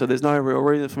 okay, so there's no real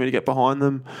reason for me to get behind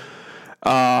them.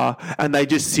 And they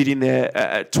just sit in there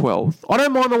at 12th. I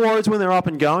don't mind the Warriors when they're up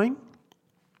and going,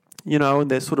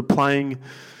 and they're sort of playing,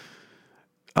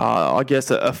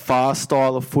 a fast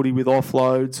style of footy with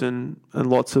offloads and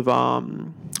lots of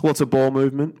ball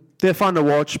movement. They're fun to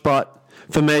watch, but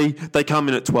for me, they come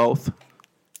in at 12th.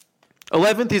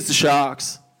 11th is the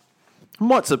Sharks. I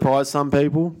might surprise some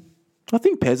people. I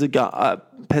think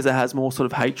Pezza has more sort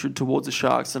of hatred towards the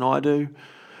Sharks than I do.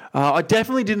 I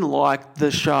definitely didn't like the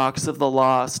Sharks of the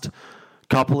last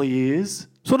couple of years.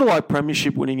 Sort of like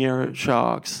premiership winning era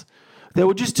Sharks. There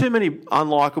were just too many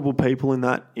unlikable people in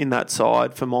that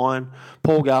side for mine.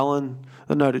 Paul Gallen,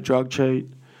 a noted drug cheat,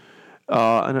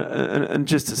 and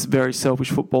just a very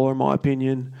selfish footballer in my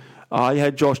opinion. You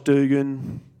had Josh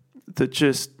Dugan,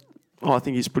 I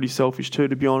think he's pretty selfish too,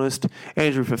 to be honest.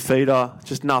 Andrew Fafita,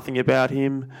 just nothing about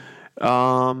him.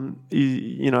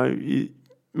 He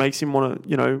makes him want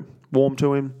to, warm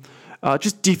to him.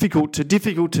 Just difficult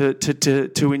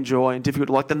to enjoy and difficult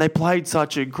to like. Then they played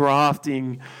such a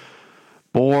grafting,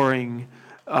 boring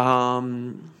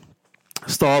style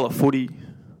of footy,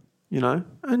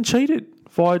 and cheated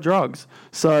via drugs.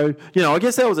 So, I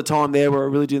guess there was a time there where I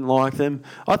really didn't like them.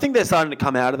 I think they're starting to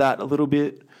come out of that a little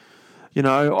bit.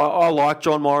 I like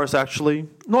John Morris, actually.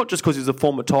 Not just because he's a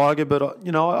former Tiger, but,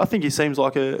 I think he seems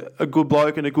like a good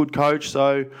bloke and a good coach.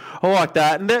 So I like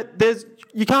that. And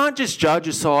you can't just judge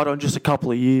a side on just a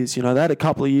couple of years. They had a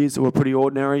couple of years that were pretty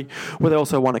ordinary, where they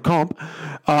also won a comp.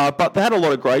 But they had a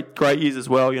lot of great years as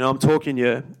well. I'm talking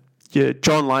your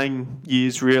John Lang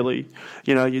years, really.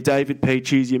 Your David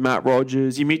Peaches, your Matt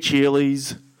Rogers, your Mitch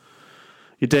Healy's,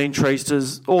 your Dean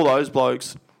Treasters, all those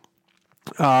blokes.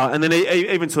 And then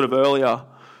even sort of earlier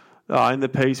in the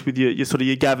piece with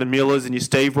your Gavin Millers and your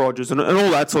Steve Rogers and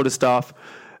all that sort of stuff,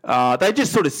 they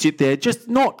just sort of sit there, just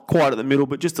not quite at the middle,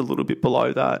 but just a little bit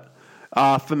below that.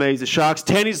 For me, is the Sharks.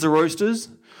 10 is the Roosters,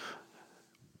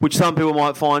 which some people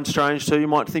might find strange too. You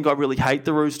might think I really hate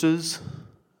the Roosters.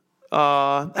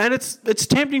 And it's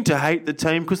tempting to hate the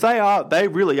team because they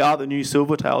really are the new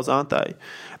Silvertails, aren't they?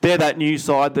 They're that new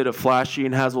side that are flashy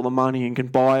and has all the money and can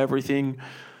buy everything,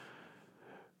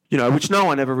 which no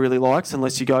one ever really likes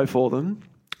unless you go for them.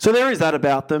 So there is that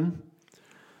about them.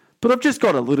 But I've just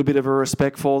got a little bit of a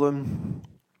respect for them.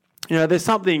 There's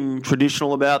something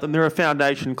traditional about them. They're a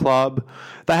foundation club.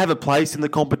 They have a place in the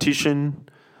competition.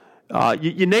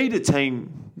 You need a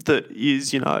team that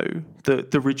is,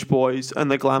 the rich boys and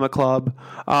the glamour club.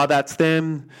 That's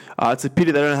them. It's a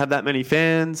pity they don't have that many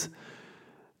fans.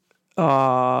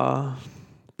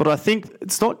 But I think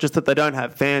it's not just that they don't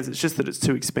have fans, it's just that it's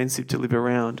too expensive to live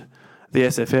around the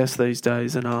SFS these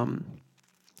days. And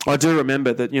I do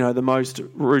remember that, the most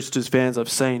Roosters fans I've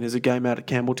seen is a game out at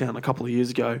Campbelltown a couple of years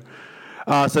ago.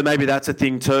 So maybe that's a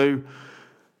thing too.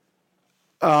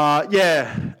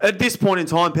 At this point in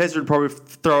time, Pez would probably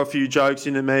throw a few jokes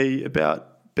into me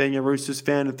about being a Roosters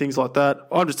fan and things like that.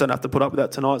 I just don't have to put up with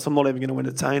that tonight, so I'm not even going to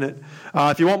entertain it.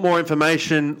 If you want more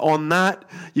information on that,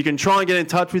 you can try and get in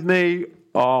touch with me.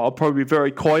 I'll probably be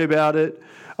very coy about it.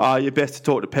 You're best to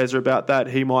talk to Pezza about that.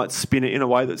 He might spin it in a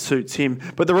way that suits him.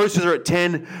 But the Roosters are at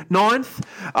 10. Ninth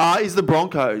is the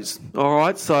Broncos. All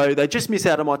right, so they just miss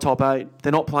out on my top 8.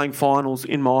 They're not playing finals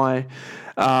in my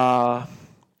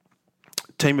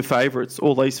team of favourites,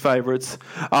 or least favourites.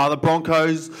 The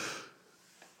Broncos,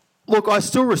 look, I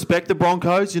still respect the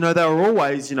Broncos. They were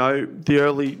always, the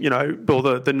early, or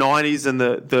the 90s and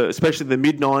the especially the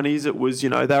mid-90s. It was, they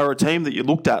were a team that you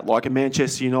looked at like a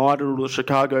Manchester United or the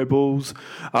Chicago Bulls.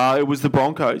 It was the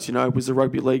Broncos, it was the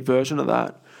rugby league version of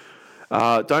that.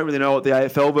 Don't really know what the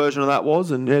AFL version of that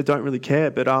was, and don't really care.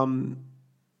 But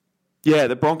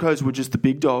the Broncos were just the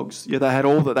big dogs. Yeah, they had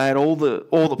all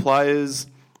the players,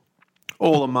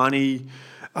 all the money,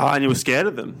 and you were scared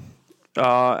of them.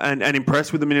 And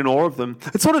impressed with them and in awe of them.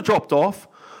 It sort of dropped off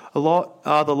a lot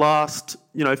the last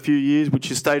few years, which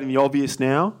has stayed in the obvious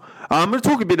now. I'm going to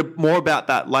talk a bit more about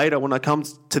that later when it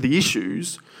comes to the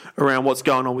issues around what's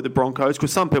going on with the Broncos,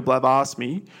 because some people have asked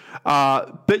me.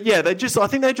 But yeah, I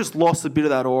think they just lost a bit of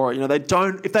that aura.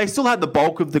 If they still had the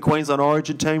bulk of the Queensland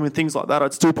Origin team and things like that,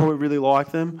 I'd still probably really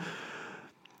like them.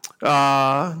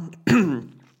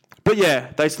 But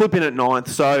yeah, they slip in at 9th,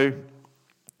 so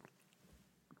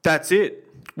that's it.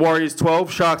 Warriors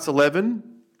 12, Sharks 11,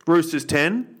 Roosters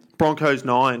 10, Broncos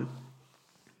 9.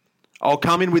 I'll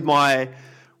come in with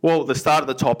the start of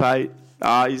the top 8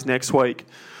 is next week.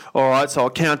 All right, so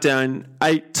I'll count down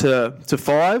 8 to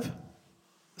 5.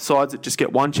 Sides that just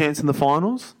get one chance in the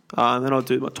finals. And then I'll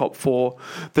do my top 4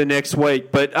 the next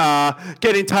week. But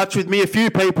get in touch with me. A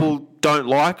few people don't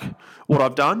like what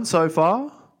I've done so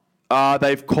far.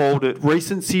 They've called it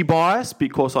recency bias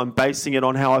because I'm basing it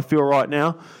on how I feel right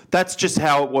now. That's just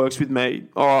how it works with me.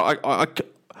 I'm not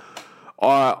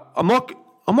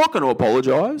going to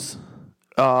apologise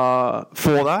for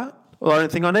that. I don't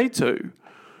think I need to.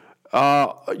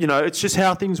 It's just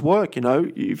how things work.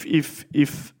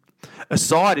 If a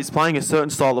side is playing a certain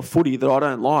style of footy that I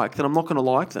don't like, then I'm not going to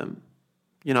like them.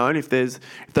 And if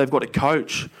they've got a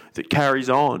coach that carries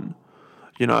on,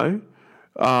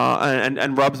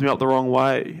 and rubs me up the wrong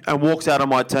way and walks out on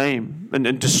my team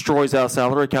and destroys our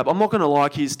salary cap, I'm not going to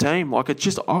like his team. Like, it's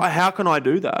just, how can I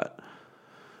do that?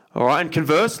 All right, and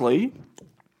conversely,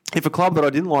 if a club that I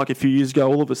didn't like a few years ago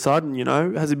all of a sudden,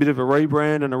 has a bit of a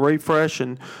rebrand and a refresh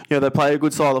and, they play a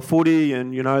good style of footy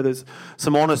and, there's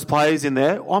some honest players in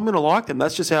there, I'm going to like them.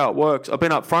 That's just how it works. I've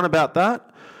been upfront about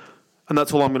that, and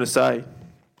that's all I'm going to say.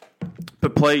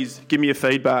 But please, give me your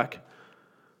feedback.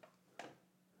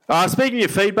 Speaking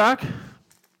of feedback,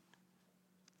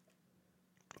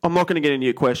 I'm not going to get into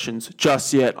your questions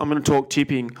just yet. I'm going to talk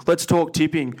tipping. Let's talk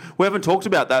tipping. We haven't talked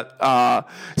about that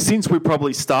since we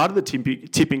probably started the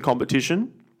tipping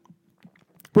competition.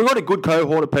 We've got a good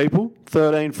cohort of people,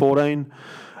 13, 14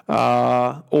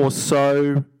 or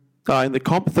so in the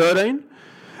comp, 13.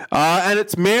 And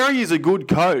it's Mary is a good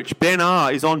coach. Ben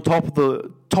R is on top of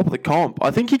the comp.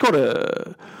 I think he got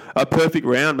a perfect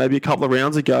round maybe a couple of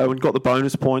rounds ago and got the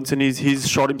bonus points, and he's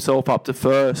shot himself up to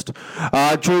first.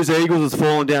 Drew's Eagles has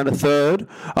fallen down to third.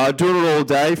 Doing it all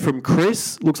day from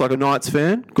Chris, looks like a Knights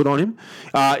fan, good on him,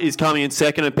 is coming in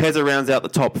second, and Pezza rounds out the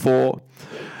top 4.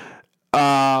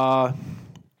 But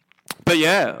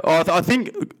yeah, I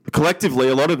think collectively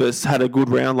a lot of us had a good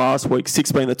round last week,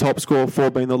 6 being the top score, 4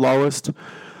 being the lowest.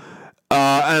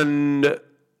 And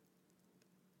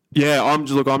yeah, I'm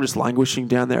just languishing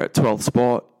down there at 12th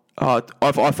spot.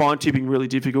 I find tipping really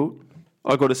difficult,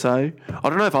 I've got to say. I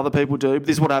don't know if other people do, but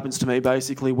this is what happens to me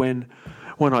basically when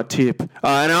I tip.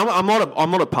 And I'm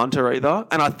not a punter either,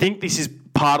 and I think this is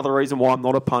part of the reason why I'm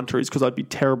not a punter is because I'd be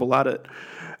terrible at it.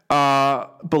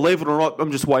 believe it or not,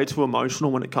 I'm just way too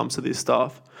emotional when it comes to this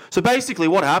stuff. So basically,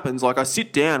 what happens? Like, I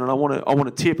sit down and I want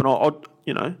to tip, and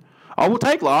I will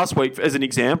take last week as an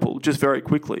example, just very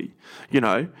quickly,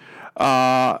 and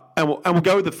we'll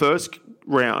go with the first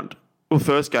round or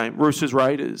first game, Roosters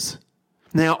Raiders.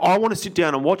 Now, I want to sit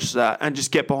down and watch that and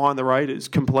just get behind the Raiders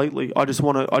completely. I just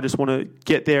want to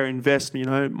get there, invest,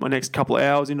 my next couple of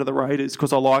hours into the Raiders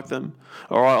because I like them.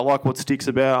 All right, I like what Stick's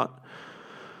about.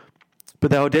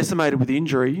 But they were decimated with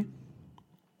injury.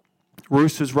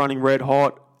 Roosters running red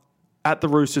hot at the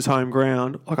Roosters' home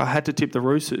ground. Like, I had to tip the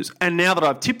Roosters. And now that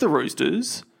I've tipped the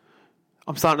Roosters,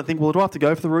 I'm starting to think, well, do I have to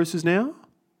go for the Roosters now?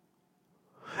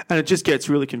 And it just gets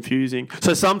really confusing.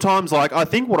 So sometimes, I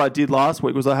think what I did last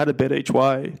week was I had a bet each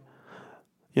way,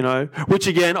 which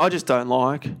again, I just don't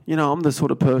like. I'm the sort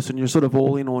of person, you're sort of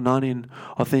all in or none in,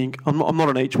 I think. I'm not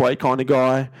an each way kind of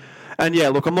guy. And yeah,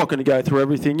 look, I'm not going to go through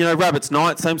everything. Rabbits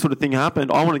Knights, same sort of thing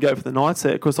happened. I want to go for the Knights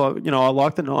there because I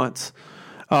like the Knights,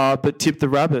 but tipped the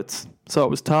Rabbits, so it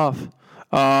was tough.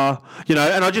 And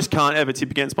I just can't ever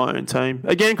tip against my own team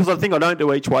again because I think I don't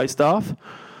do each way stuff,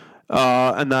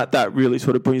 and that really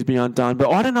sort of brings me undone. But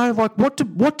I don't know, what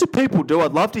do people do?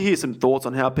 I'd love to hear some thoughts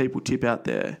on how people tip out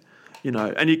there.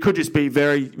 And you could just be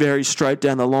very, very straight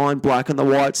down the line, black and the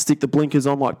white, stick the blinkers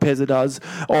on like Pezza does.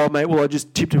 Oh, mate, well, I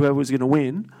just tipped whoever was going to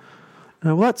win.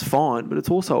 Well, that's fine, but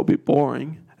it's also a bit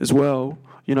boring as well,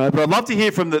 But I'd love to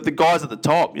hear from the guys at the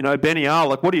top, Benny R,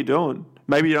 what are you doing?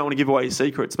 Maybe you don't want to give away your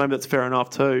secrets. Maybe that's fair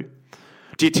enough too.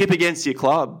 Do you tip against your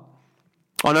club?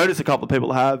 I noticed a couple of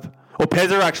people have. Or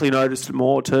Pezza actually noticed it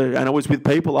more too, and it was with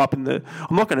people up in the...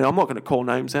 I'm not going to call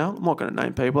names out. I'm not going to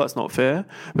name people. That's not fair.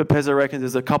 But Pezza reckons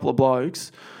there's a couple of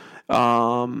blokes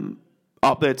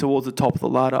up there towards the top of the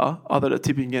ladder that are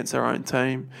tipping against their own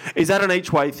team. Is that an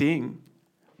each-way thing?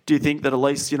 Do you think that at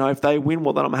least, if they win,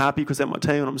 well, then I'm happy because they're my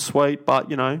team and I'm sweet.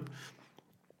 But,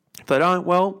 if they don't,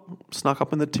 well, snuck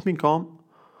up in the tipping comp.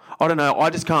 I don't know.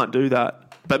 I just can't do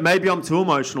that. But maybe I'm too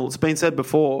emotional. It's been said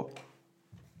before.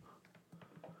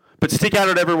 But stick at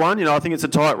it, everyone. I think it's a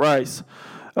tight race.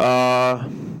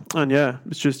 And, yeah,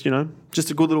 it's just, just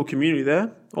a good little community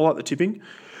there. I like the tipping.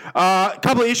 A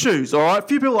couple of issues, all right? A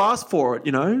few people asked for it,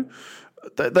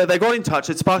 They got in touch.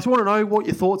 It's Sparks. We want to know what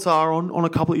your thoughts are on a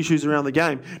couple of issues around the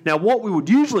game. Now, what we would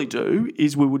usually do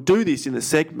is we would do this in the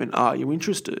segment, Are You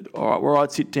Interested? All right, where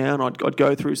I'd sit down, I'd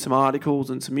go through some articles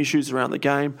and some issues around the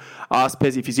game, ask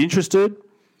Pez if he's interested,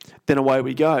 then away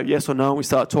we go. Yes or no, and we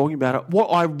start talking about it. What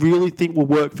I really think will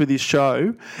work for this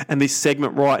show and this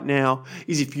segment right now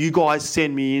is if you guys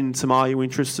send me in some Are You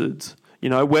Interested?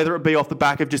 Whether it be off the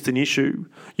back of just an issue,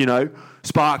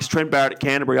 Sparks, Trent Barrett at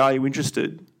Canterbury, are you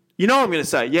interested? I'm going to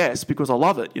say yes because I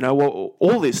love it.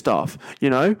 All this stuff.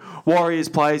 Warriors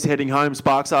players heading home.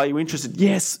 Sparks, are you interested?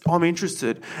 Yes, I'm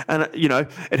interested. And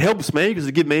it helps me because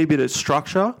it gives me a bit of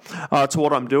structure to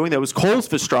what I'm doing. There was calls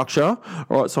for structure.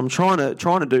 All right, so I'm trying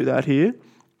to do that here.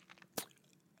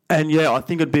 And yeah, I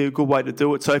think it'd be a good way to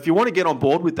do it. So if you want to get on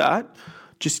board with that,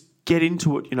 just get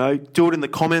into it. Do it in the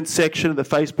comments section of the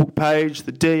Facebook page,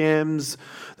 the DMs,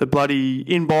 the bloody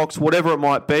inbox, whatever it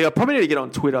might be. I probably need to get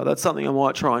on Twitter. That's something I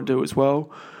might try and do as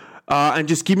well. And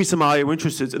just give me some Are You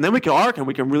Interested? And then I reckon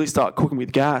we can really start cooking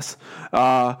with gas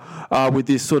with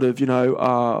this sort of,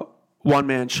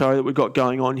 one-man show that we've got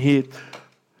going on here.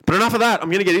 But enough of that. I'm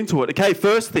going to get into it. Okay,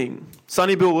 first thing,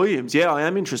 Sonny Bill Williams. Yeah, I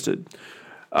am interested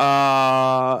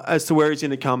as to where he's going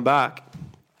to come back.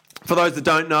 For those that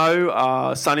don't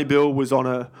know, Sonny Bill was on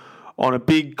a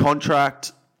big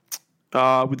contract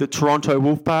with the Toronto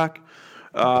Wolfpack,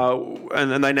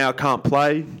 and they now can't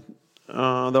play. They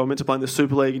were meant to play in the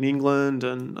Super League in England,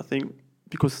 and I think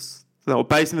because they were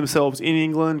basing themselves in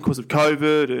England because of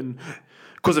COVID,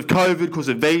 because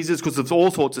of visas, because of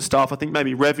all sorts of stuff. I think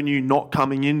maybe revenue not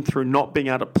coming in through not being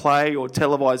able to play or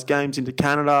televised games into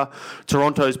Canada.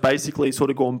 Toronto's basically sort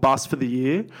of gone bust for the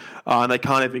year, and they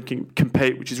can't even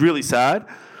compete, which is really sad.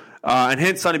 And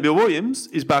hence, Sonny Bill Williams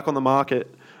is back on the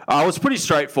market. It was pretty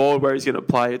straightforward where he's going to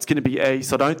play. It's going to be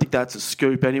East. I don't think that's a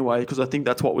scoop anyway, because I think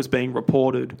that's what was being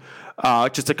reported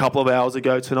just a couple of hours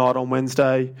ago tonight on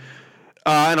Wednesday.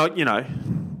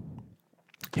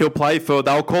 He'll play for,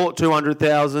 they'll call it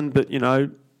 200,000, but,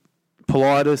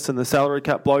 Politis and the salary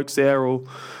cap blokes there will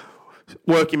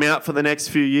work him out for the next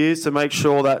few years to make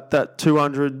sure that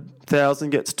 200,000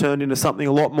 gets turned into something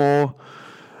a lot more.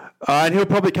 And he'll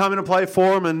probably come in and play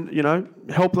for him and,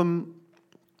 help them,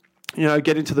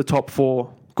 get into the top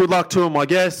four. Good luck to him, I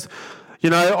guess.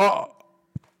 I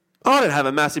don't have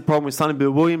a massive problem with Sonny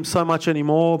Bill Williams so much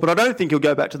anymore, but I don't think he'll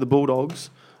go back to the Bulldogs,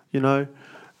 He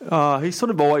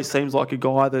sort of always seems like a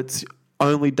guy that's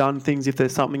only done things if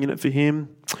there's something in it for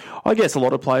him. I guess a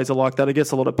lot of players are like that. I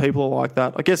guess a lot of people are like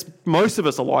that. I guess most of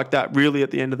us are like that, really,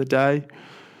 at the end of the day.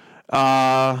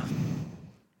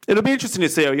 It'll be interesting to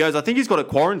see how he goes. I think he's got to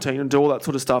quarantine and do all that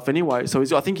sort of stuff anyway. So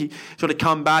I think he's got to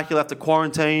come back. He'll have to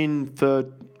quarantine for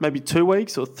maybe 2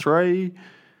 weeks or 3.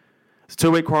 It's a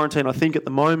 2-week quarantine, I think, at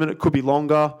the moment. It could be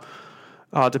longer,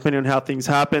 depending on how things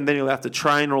happen. Then he'll have to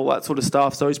train and all that sort of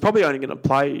stuff. So he's probably only going to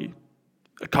play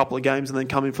a couple of games and then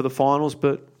come in for the finals.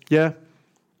 But, yeah,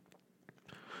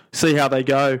 see how they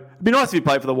go. It'd be nice if he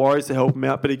played for the Warriors to help him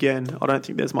out. But, again, I don't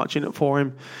think there's much in it for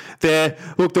him there.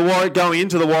 Look, going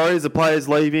into the Warriors, the players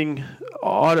leaving,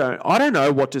 I don't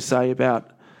know what to say about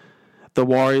the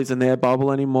Warriors and their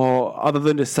bubble anymore, other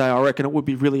than to say I reckon it would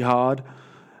be really hard.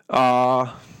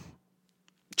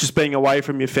 Just being away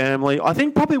from your family. I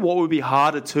think probably what would be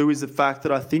harder too is the fact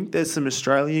that I think there's some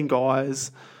Australian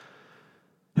guys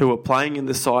who are playing in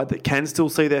the side that can still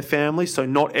see their family, so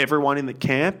not everyone in the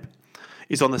camp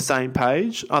is on the same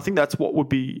page. I think that's what would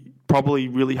be probably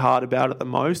really hard about it the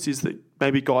most, is that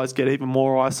maybe guys get even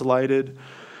more isolated,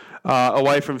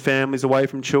 away from families, away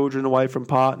from children, away from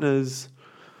partners.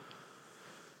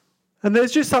 And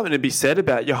there's just something to be said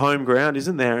about your home ground,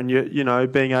 isn't there? And you know,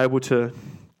 being able to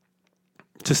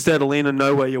settle in and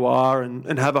know where you are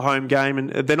and have a home game, and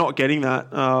they're not getting that.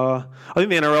 I think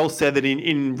the NRL said that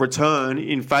in return,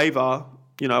 in favour,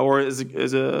 you know, or as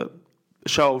a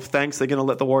show of thanks, they're going to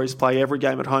let the Warriors play every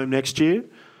game at home next year.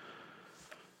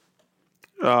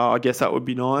 I guess that would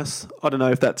be nice. I don't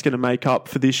know if that's going to make up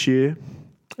for this year.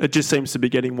 It just seems to be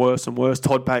getting worse and worse.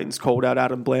 Todd Payton's called out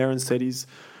Adam Blair and said his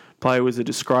play was a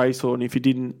disgrace, or if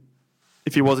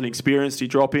he wasn't experienced, he'd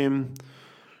drop him.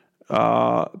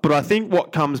 But I think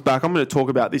what comes back, I'm going to talk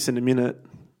about this in a minute,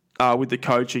 with the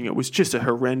coaching. It was just a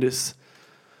horrendous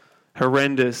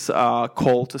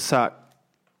call to sack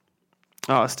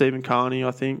Stephen Kearney,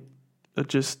 I think. It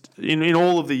just, in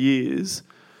all of the years,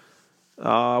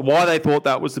 why they thought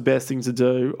that was the best thing to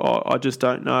do, I just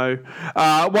don't know.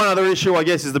 One other issue, I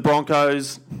guess, is the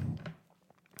Broncos.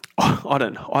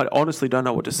 I honestly don't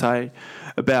know what to say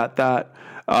about that.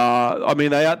 I mean,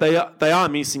 they are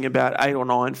missing about 8 or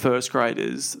 9 first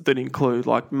graders that include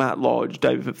like Matt Lodge,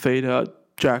 David Fafita,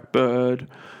 Jack Bird,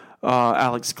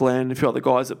 Alex Glenn, a few other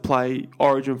guys that play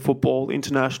Origin football,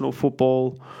 international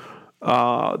football.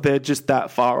 They're just that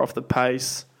far off the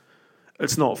pace.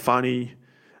 It's not funny.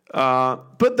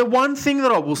 But the one thing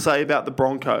that I will say about the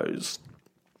Broncos,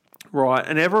 right,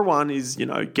 and everyone is, you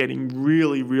know, getting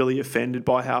really, really offended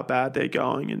by how bad they're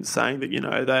going and saying that, you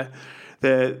know,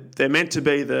 they're meant to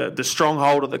be the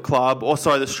stronghold of the club, or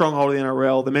sorry, the stronghold of the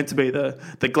NRL. They're meant to be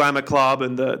the glamour club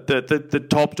and the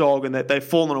top dog, and that they've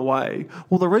fallen away.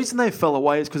 Well, the reason they fell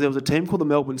away is because there was a team called the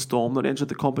Melbourne Storm that entered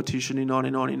the competition in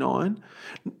 1999.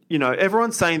 You know,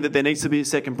 everyone's saying that there needs to be a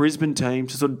second Brisbane team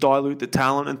to sort of dilute the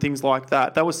talent and things like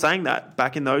that. They were saying that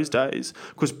back in those days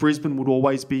because Brisbane would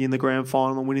always be in the grand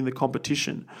final and winning the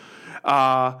competition.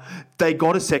 They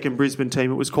got a second Brisbane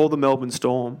team. It was called the Melbourne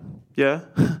Storm. Yeah,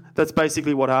 that's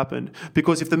basically what happened.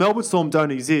 Because if the Melbourne Storm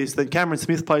don't exist, then Cameron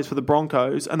Smith plays for the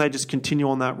Broncos and they just continue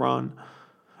on that run.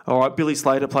 All right, Billy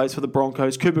Slater plays for the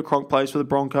Broncos. Cooper Cronk plays for the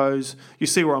Broncos. You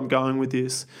see where I'm going with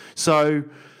this. So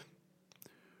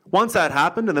once that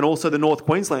happened, and then also the North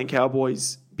Queensland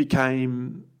Cowboys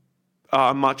became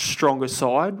a much stronger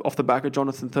side off the back of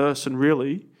Jonathan Thurston,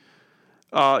 really.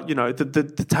 You know,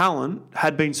 the talent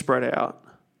had been spread out.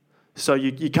 So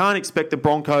you can't expect the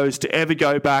Broncos to ever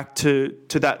go back to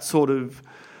that sort of,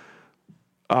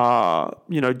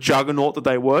 you know, juggernaut that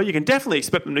they were. You can definitely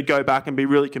expect them to go back and be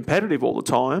really competitive all the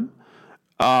time.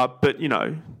 But, you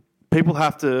know, people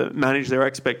have to manage their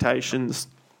expectations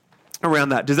around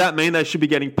that. Does that mean they should be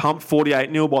getting pumped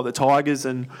 48-0 by the Tigers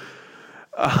and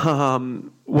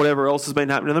whatever else has been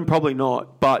happening to them? Probably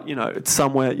not, but you know, it's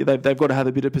somewhere they've got to have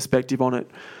a bit of perspective on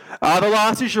it. The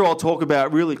last issue I'll talk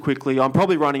about really quickly, I'm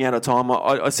probably running out of time.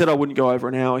 I said I wouldn't go over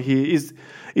an hour here.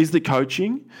 Is the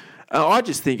coaching? I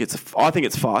think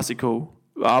it's farcical.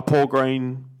 Paul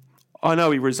Green, I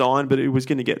know he resigned, but he was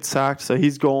going to get sacked, so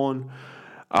he's gone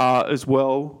as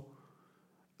well.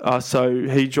 So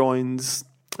he joins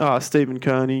Stephen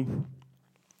Kearney.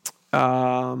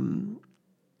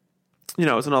 You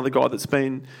know, it's another guy that's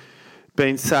been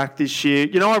sacked this year.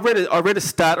 You know, I read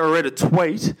a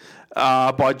tweet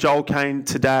by Joel Kane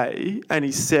today, and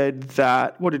he said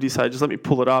that, what did he say? Just let me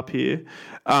pull it up here.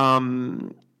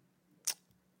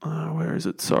 Where is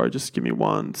it? Sorry, just give me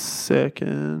 1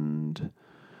 second.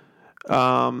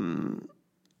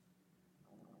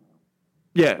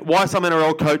 Yeah, why some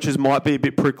NRL coaches might be a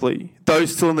bit prickly.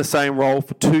 those still in the same role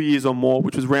for 2 years or more,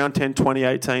 which was round 10,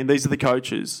 2018. These are the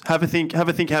coaches. Have a think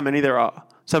how many there are.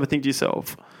 Just have a think to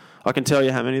yourself. I can tell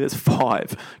you how many. There's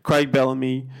 5. Craig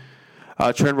Bellamy,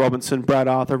 Trent Robinson, Brad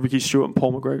Arthur, Ricky Stewart, and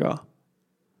Paul McGregor.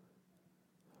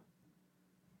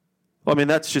 I mean,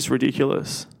 that's just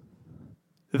ridiculous.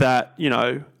 That,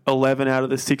 11 out of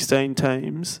the 16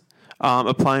 teams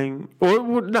are playing,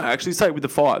 actually say with the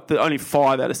 5, that only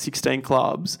 5 out of 16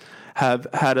 clubs have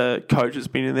had a coach that's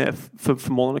been in there for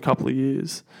more than a couple of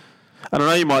years. And I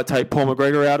know you might take Paul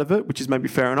McGregor out of it, which is maybe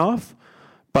fair enough,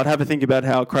 but have a think about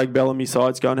how Craig Bellamy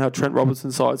side's going, how Trent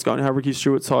Robinson side's going, how Ricky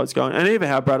Stewart side's going, and even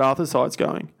how Brad Arthur side's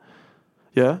going.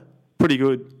 Yeah? Pretty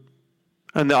good.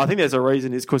 And I think there's a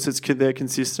reason is because they're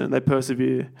consistent, they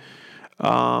persevere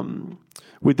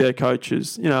with their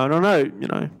coaches. And I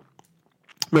know,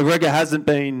 McGregor hasn't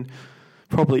been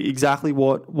probably exactly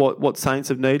what Saints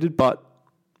have needed, but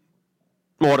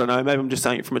I don't know, maybe I'm just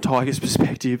saying it from a Tigers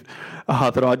perspective,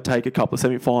 that I'd take a couple of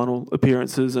semi-final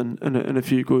appearances and a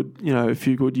few good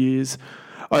years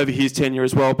over his tenure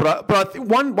as well. But I think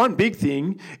one big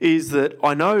thing is that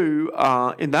I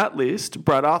know in that list,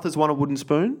 Brad Arthur's won a wooden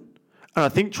spoon, and I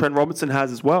think Trent Robinson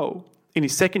has as well in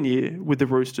his second year with the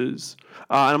Roosters.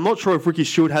 And I'm not sure if Ricky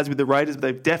Stewart has with the Raiders, but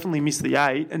they've definitely missed the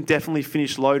 8 and definitely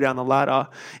finished low down the ladder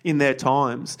in their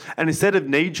times. And instead of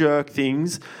knee-jerk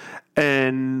things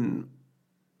and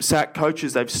sack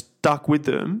coaches, they've stuck with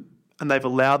them and they've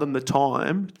allowed them the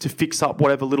time to fix up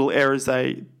whatever little errors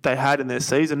they had in their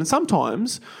season. And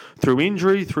sometimes through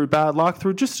injury, through bad luck,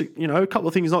 through just a couple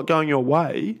of things not going your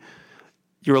way,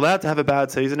 you're allowed to have a bad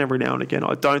season every now and again.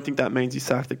 I don't think that means you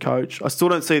sack the coach. I still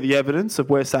don't see the evidence of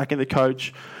where sacking the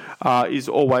coach is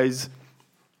always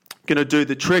going to do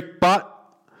the trick, but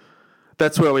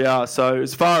that's where we are. So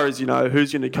as far as,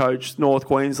 who's going to coach North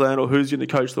Queensland or who's going to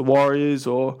coach the Warriors,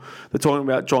 or they're talking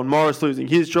about John Morris losing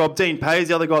his job. Dean Pay's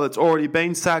the other guy that's already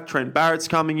been sacked. Trent Barrett's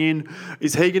coming in.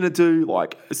 Is he going to do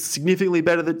a significantly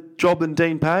better job than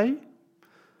Dean Pay?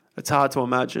 It's hard to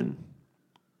imagine,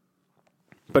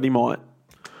 but he might.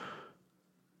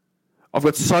 I've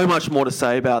got so much more to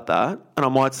say about that, and I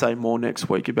might say more next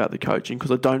week about the coaching because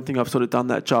I don't think I've sort of done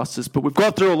that justice. But we've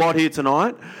got through a lot here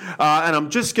tonight, and I'm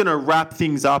just going to wrap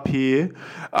things up here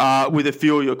with a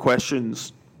few of your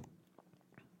questions.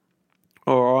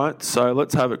 All right, so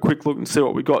let's have a quick look and see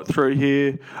what we got through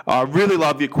here. I really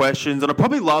love your questions, and I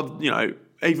probably love,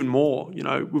 even more.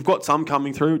 We've got some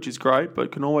coming through, which is great,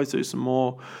 but can always do some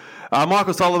more.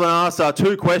 Michael Sullivan asked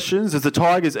 2 questions. Does the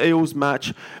Tigers-Eels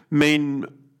match mean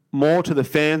more to the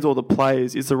fans or the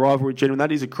players? Is the rivalry genuine?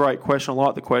 That is a great question. I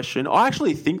like the question. I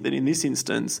actually think that in this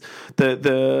instance,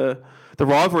 the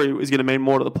rivalry is going to mean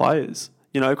more to the players.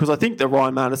 Because I think the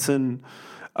Ryan Matterson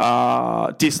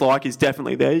dislike is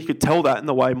definitely there. You could tell that in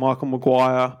the way Michael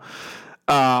Maguire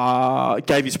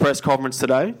gave his press conference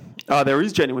today. There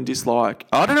is genuine dislike.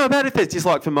 I don't know about if there's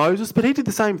dislike for Moses, but he did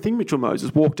the same thing. Mitchell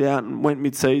Moses walked out and went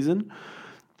mid-season.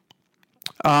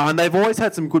 And they've always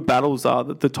had some good battles,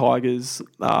 the Tigers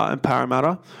and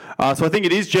Parramatta. So I think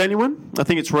it is genuine. I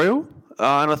think it's real.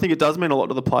 And I think it does mean a lot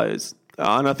to the players.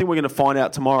 And I think we're going to find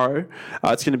out tomorrow.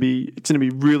 It's going to be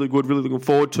really good. Really looking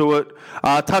forward to it.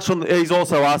 He's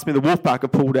also asked me, the Wolfpack are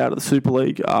pulled out of the Super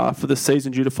League for the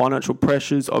season due to financial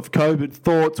pressures of COVID.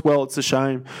 Thoughts? Well, it's a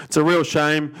shame. It's a real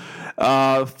shame.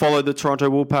 Followed the Toronto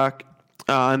Wolfpack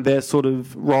and their sort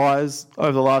of rise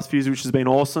over the last few years, which has been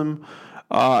awesome.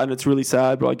 And it's really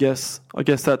sad, but I guess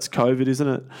that's COVID, isn't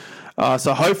it?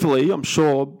 So hopefully, I'm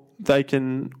sure they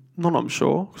can. Not I'm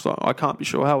sure, because I can't be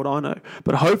sure. How would I know?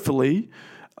 But hopefully,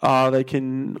 they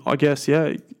can. I guess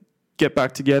get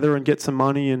back together and get some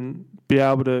money and be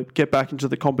able to get back into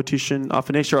the competition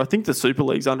for next year. I think the Super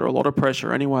League's under a lot of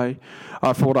pressure anyway,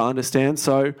 for what I understand.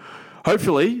 So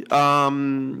hopefully,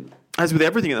 as with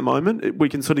everything at the moment, we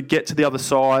can sort of get to the other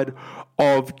side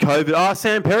of COVID.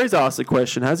 Sam Perry's asked a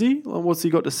question, has he? What's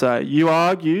he got to say? You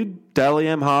argued Dally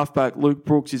M halfback Luke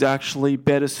Brooks is actually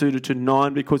better suited to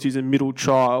 9 because he's a middle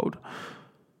child.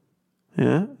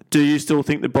 Yeah. Do you still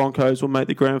think the Broncos will make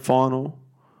the grand final?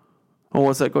 Or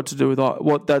what's that got to do with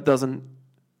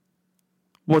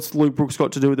what's Luke Brooks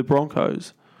got to do with the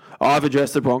Broncos? I've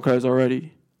addressed the Broncos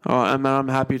already. All right, and I'm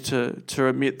happy to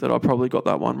admit that I probably got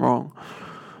that one wrong.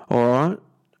 All right.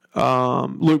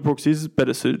 Luke Brooks is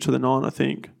better suited to the 9, I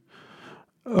think.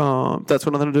 That's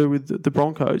got nothing to do with the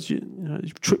Broncos.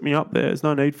 You've tripped me up there. There's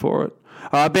no need for it.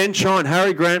 Ben Shine,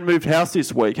 Harry Grant moved house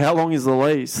this week. How long is the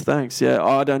lease? Thanks. Yeah,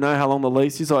 I don't know how long the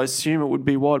lease is. I assume it would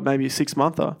be, maybe a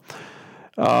 6-monther.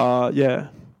 Yeah.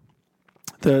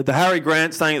 the Harry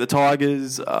Grant staying at the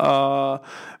Tigers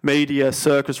media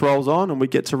circus rolls on, and we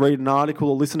get to read an article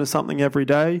or listen to something every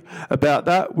day about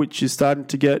that, which is starting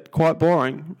to get quite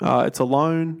boring. It's a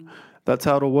loan. That's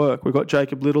how it'll work. We've got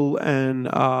Jacob Little and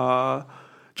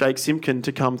Jake Simpkin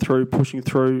to come through, pushing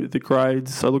through the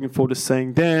grades. So looking forward to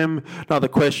seeing them. Another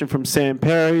question from Sam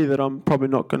Perry that I'm probably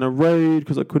not going to read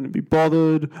because I couldn't be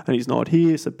bothered, and he's not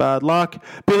here, so bad luck.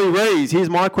 Billy Rees, here's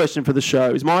my question for the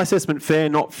show. Is my assessment fair,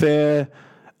 not fair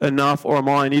enough, or am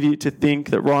I an idiot to think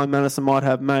that Ryan Matterson might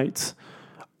have mates?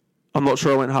 I'm not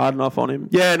sure I went hard enough on him.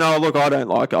 Yeah, no, look, I don't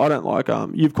like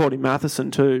you've called him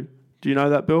Matterson too. Do you know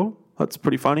that, Bill? That's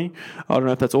pretty funny. I don't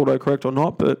know if that's autocorrect or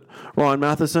not, but Ryan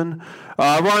Matterson.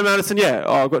 Yeah,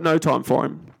 I've got no time for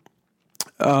him.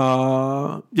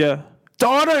 Yeah.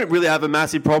 I don't really have a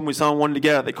massive problem with someone wanting to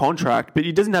get out of their contract, but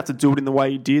he doesn't have to do it in the way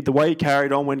he did. The way he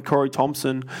carried on when Corey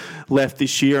Thompson left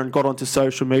this year and got onto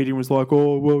social media and was like,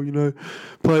 oh, well,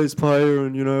 player's player,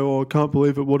 and, I can't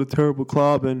believe it, what a terrible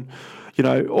club, and,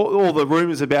 all the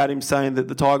rumours about him saying that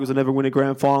the Tigers will never win a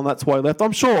grand final, and that's why he left.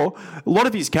 I'm sure a lot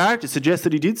of his character suggests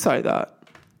that he did say that.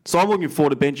 So I'm looking forward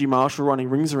to Benji Marshall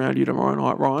running rings around you tomorrow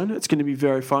night, Ryan. It's going to be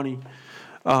very funny,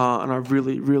 and I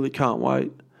really, really can't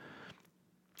wait.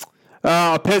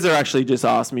 Pezza actually just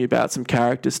asked me about some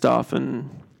character stuff and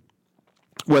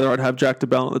whether I'd have Jack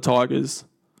DeBell at the Tigers.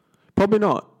 Probably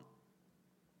not.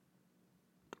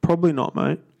 Probably not,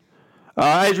 mate.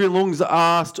 Adrian Lung's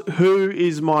asked, who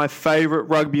is my favourite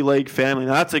rugby league family?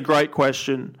 Now, that's a great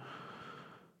question.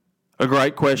 A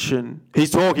great question. He's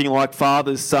talking like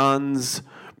fathers, sons,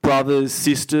 brothers,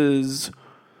 sisters,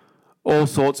 all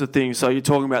sorts of things. So you're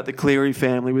talking about the Cleary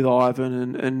family with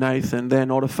Ivan and Nathan. They're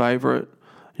not a favourite.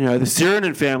 The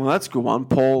Sirinen family, that's a good one.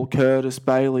 Paul, Curtis,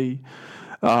 Bailey,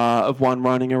 of one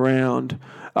running around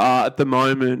at the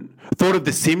moment. Thought of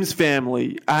the Sims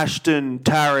family, Ashton,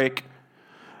 Tarek,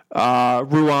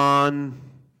 Ruan.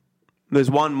 There's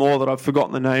one more that I've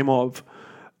forgotten the name of,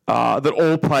 that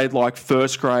all played like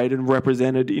first grade and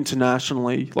represented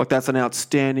internationally. Like, that's an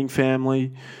outstanding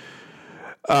family.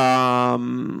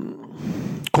 Corbin,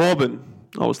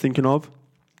 I was thinking of.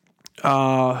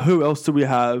 Who else do we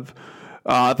have?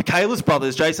 The Kalis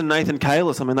brothers, Jason and Nathan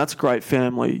Kalis. I mean, that's a great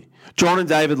family. John and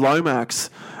David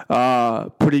Lomax,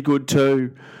 pretty good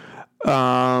too.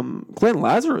 Glenn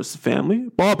Lazarus family.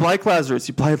 Oh, Blake Lazarus.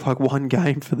 He played like one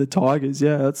game for the Tigers.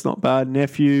 Yeah, that's not bad.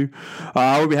 Nephew.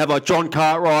 We have like John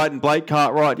Cartwright and Blake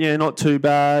Cartwright. Yeah, not too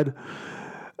bad.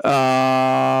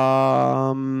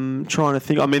 Trying to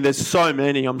think. I mean, there's so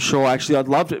many. I'm sure. Actually, I'd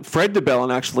love it. Fred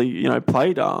DeBellin actually,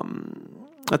 played.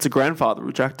 That's a grandfather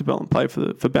of Jack DeBellin, played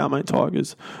for Balmain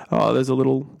Tigers. There's a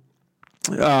little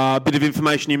bit of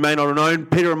information you may not have known.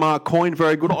 Peter and Mark Coyne,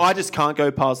 very good. I just can't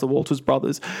go past the Walters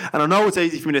brothers. And I know it's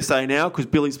easy for me to say now because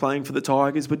Billy's playing for the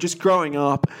Tigers, but just growing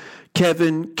up,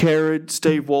 Kevin, Kerrod,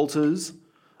 Steve Walters,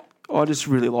 I just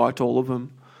really liked all of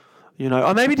them.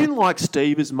 I maybe didn't like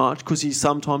Steve as much because he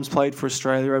sometimes played for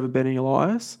Australia over Benny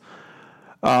Elias.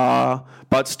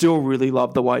 But still really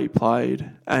loved the way he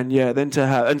played. And yeah, then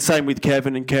and same with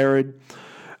Kevin and Kerrod.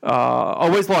 I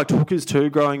always liked hookers too,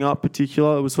 growing up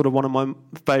particular. It was sort of one of my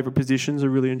favourite positions. I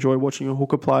really enjoy watching a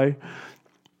hooker play.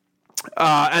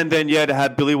 And then, to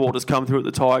have Billy Walters come through at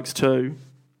the Tigers too.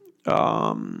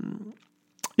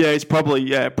 He's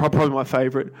probably my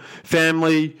favourite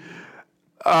family.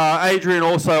 Adrian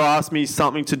also asked me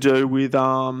something to do with,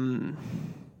 sort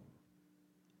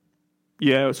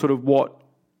of what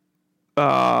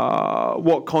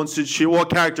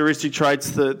characteristic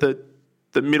traits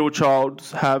that middle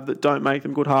childs have that don't make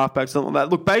them good halfbacks, something like that.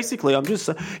 Look, basically, I'm just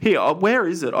here. Where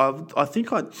is it? I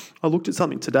think I looked at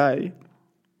something today.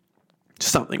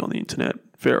 Something on the internet.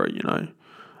 Very,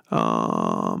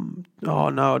 Oh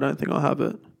no, I don't think I have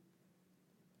it.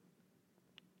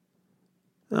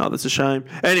 Oh, that's a shame.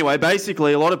 Anyway,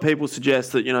 basically, a lot of people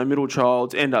suggest that middle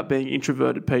childs end up being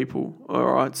introverted people. All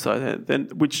right, so then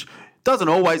which doesn't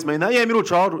always mean that. Yeah, middle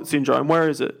childhood syndrome. Where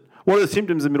is it? What are the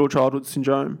symptoms of middle childhood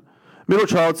syndrome? Middle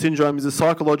child syndrome is a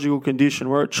psychological condition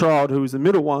where a child who is the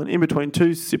middle one in between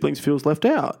two siblings feels left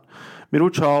out. Middle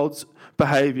child's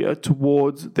behaviour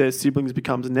towards their siblings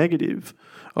becomes negative.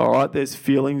 All right, there's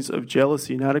feelings of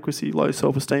jealousy, inadequacy, low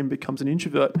self-esteem, becomes an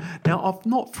introvert. Now, I'm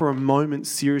not for a moment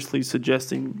seriously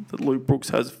suggesting that Luke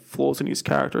Brooks has flaws in his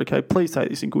character, okay? Please take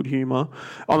this in good humour.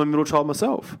 I'm a middle child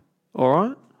myself, all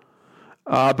right?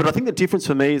 But I think the difference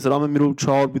for me is that I'm a middle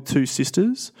child with two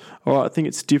sisters. All right, I think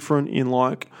it's different in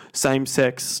like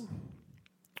same-sex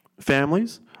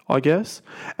families, I guess.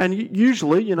 And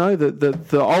usually,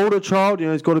 the older child,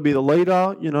 has got to be the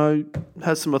leader,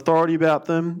 has some authority about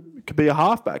them, could be a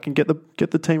halfback and get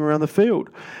the team around the field.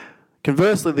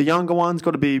 Conversely, the younger one's got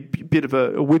to be a bit of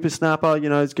a whippersnapper,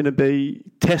 is going to be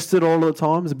tested all the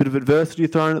time. There's a bit of adversity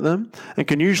thrown at them and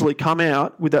can usually come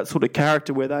out with that sort of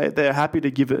character where they're happy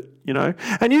to give it,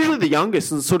 And usually the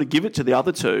youngest will sort of give it to the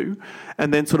other two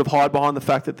and then sort of hide behind the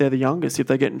fact that they're the youngest if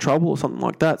they get in trouble or something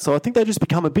like that. So I think they just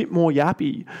become a bit more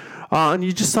yappy. And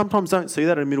you just sometimes don't see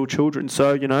that in middle children.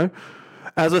 So,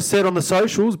 as I said on the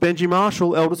socials, Benji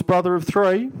Marshall, eldest brother of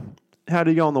 3, how did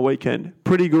he go on the weekend?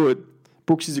 Pretty good.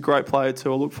 Brooks is a great player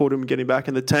too. I look forward to him getting back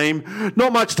in the team.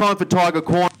 Not much time for Tiger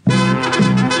Quan.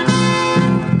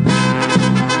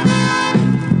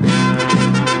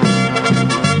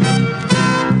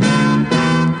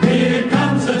 Here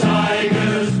comes the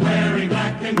Tigers wearing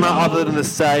black and gold. Other than to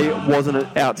say it wasn't an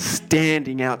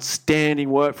outstanding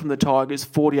work from the Tigers,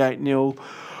 48-0.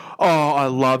 Oh, I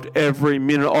loved every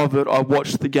minute of it. I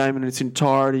watched the game in its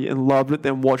entirety and loved it,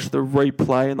 then watched the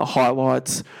replay and the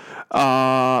highlights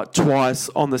twice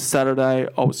on the Saturday.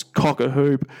 I was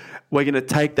cock-a-hoop. We're going to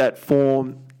take that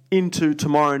form into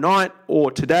tomorrow night or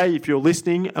today if you're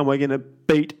listening, and we're going to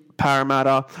beat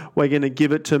Parramatta. We're going to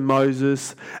give it to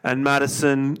Moses and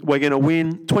Matterson. We're going to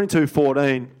win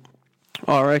 22-14,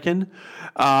 I reckon.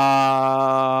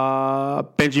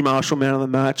 Benji Marshall, man of the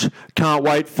match. Can't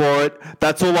wait for it.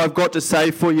 That's all I've got to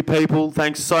say for you people.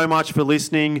 Thanks so much for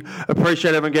listening.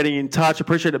 Appreciate everyone getting in touch.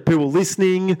 Appreciate the people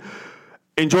listening.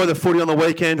 Enjoy the footy on the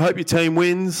weekend. Hope your team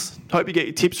wins. Hope you get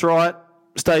your tips right.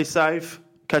 Stay safe.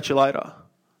 Catch you later.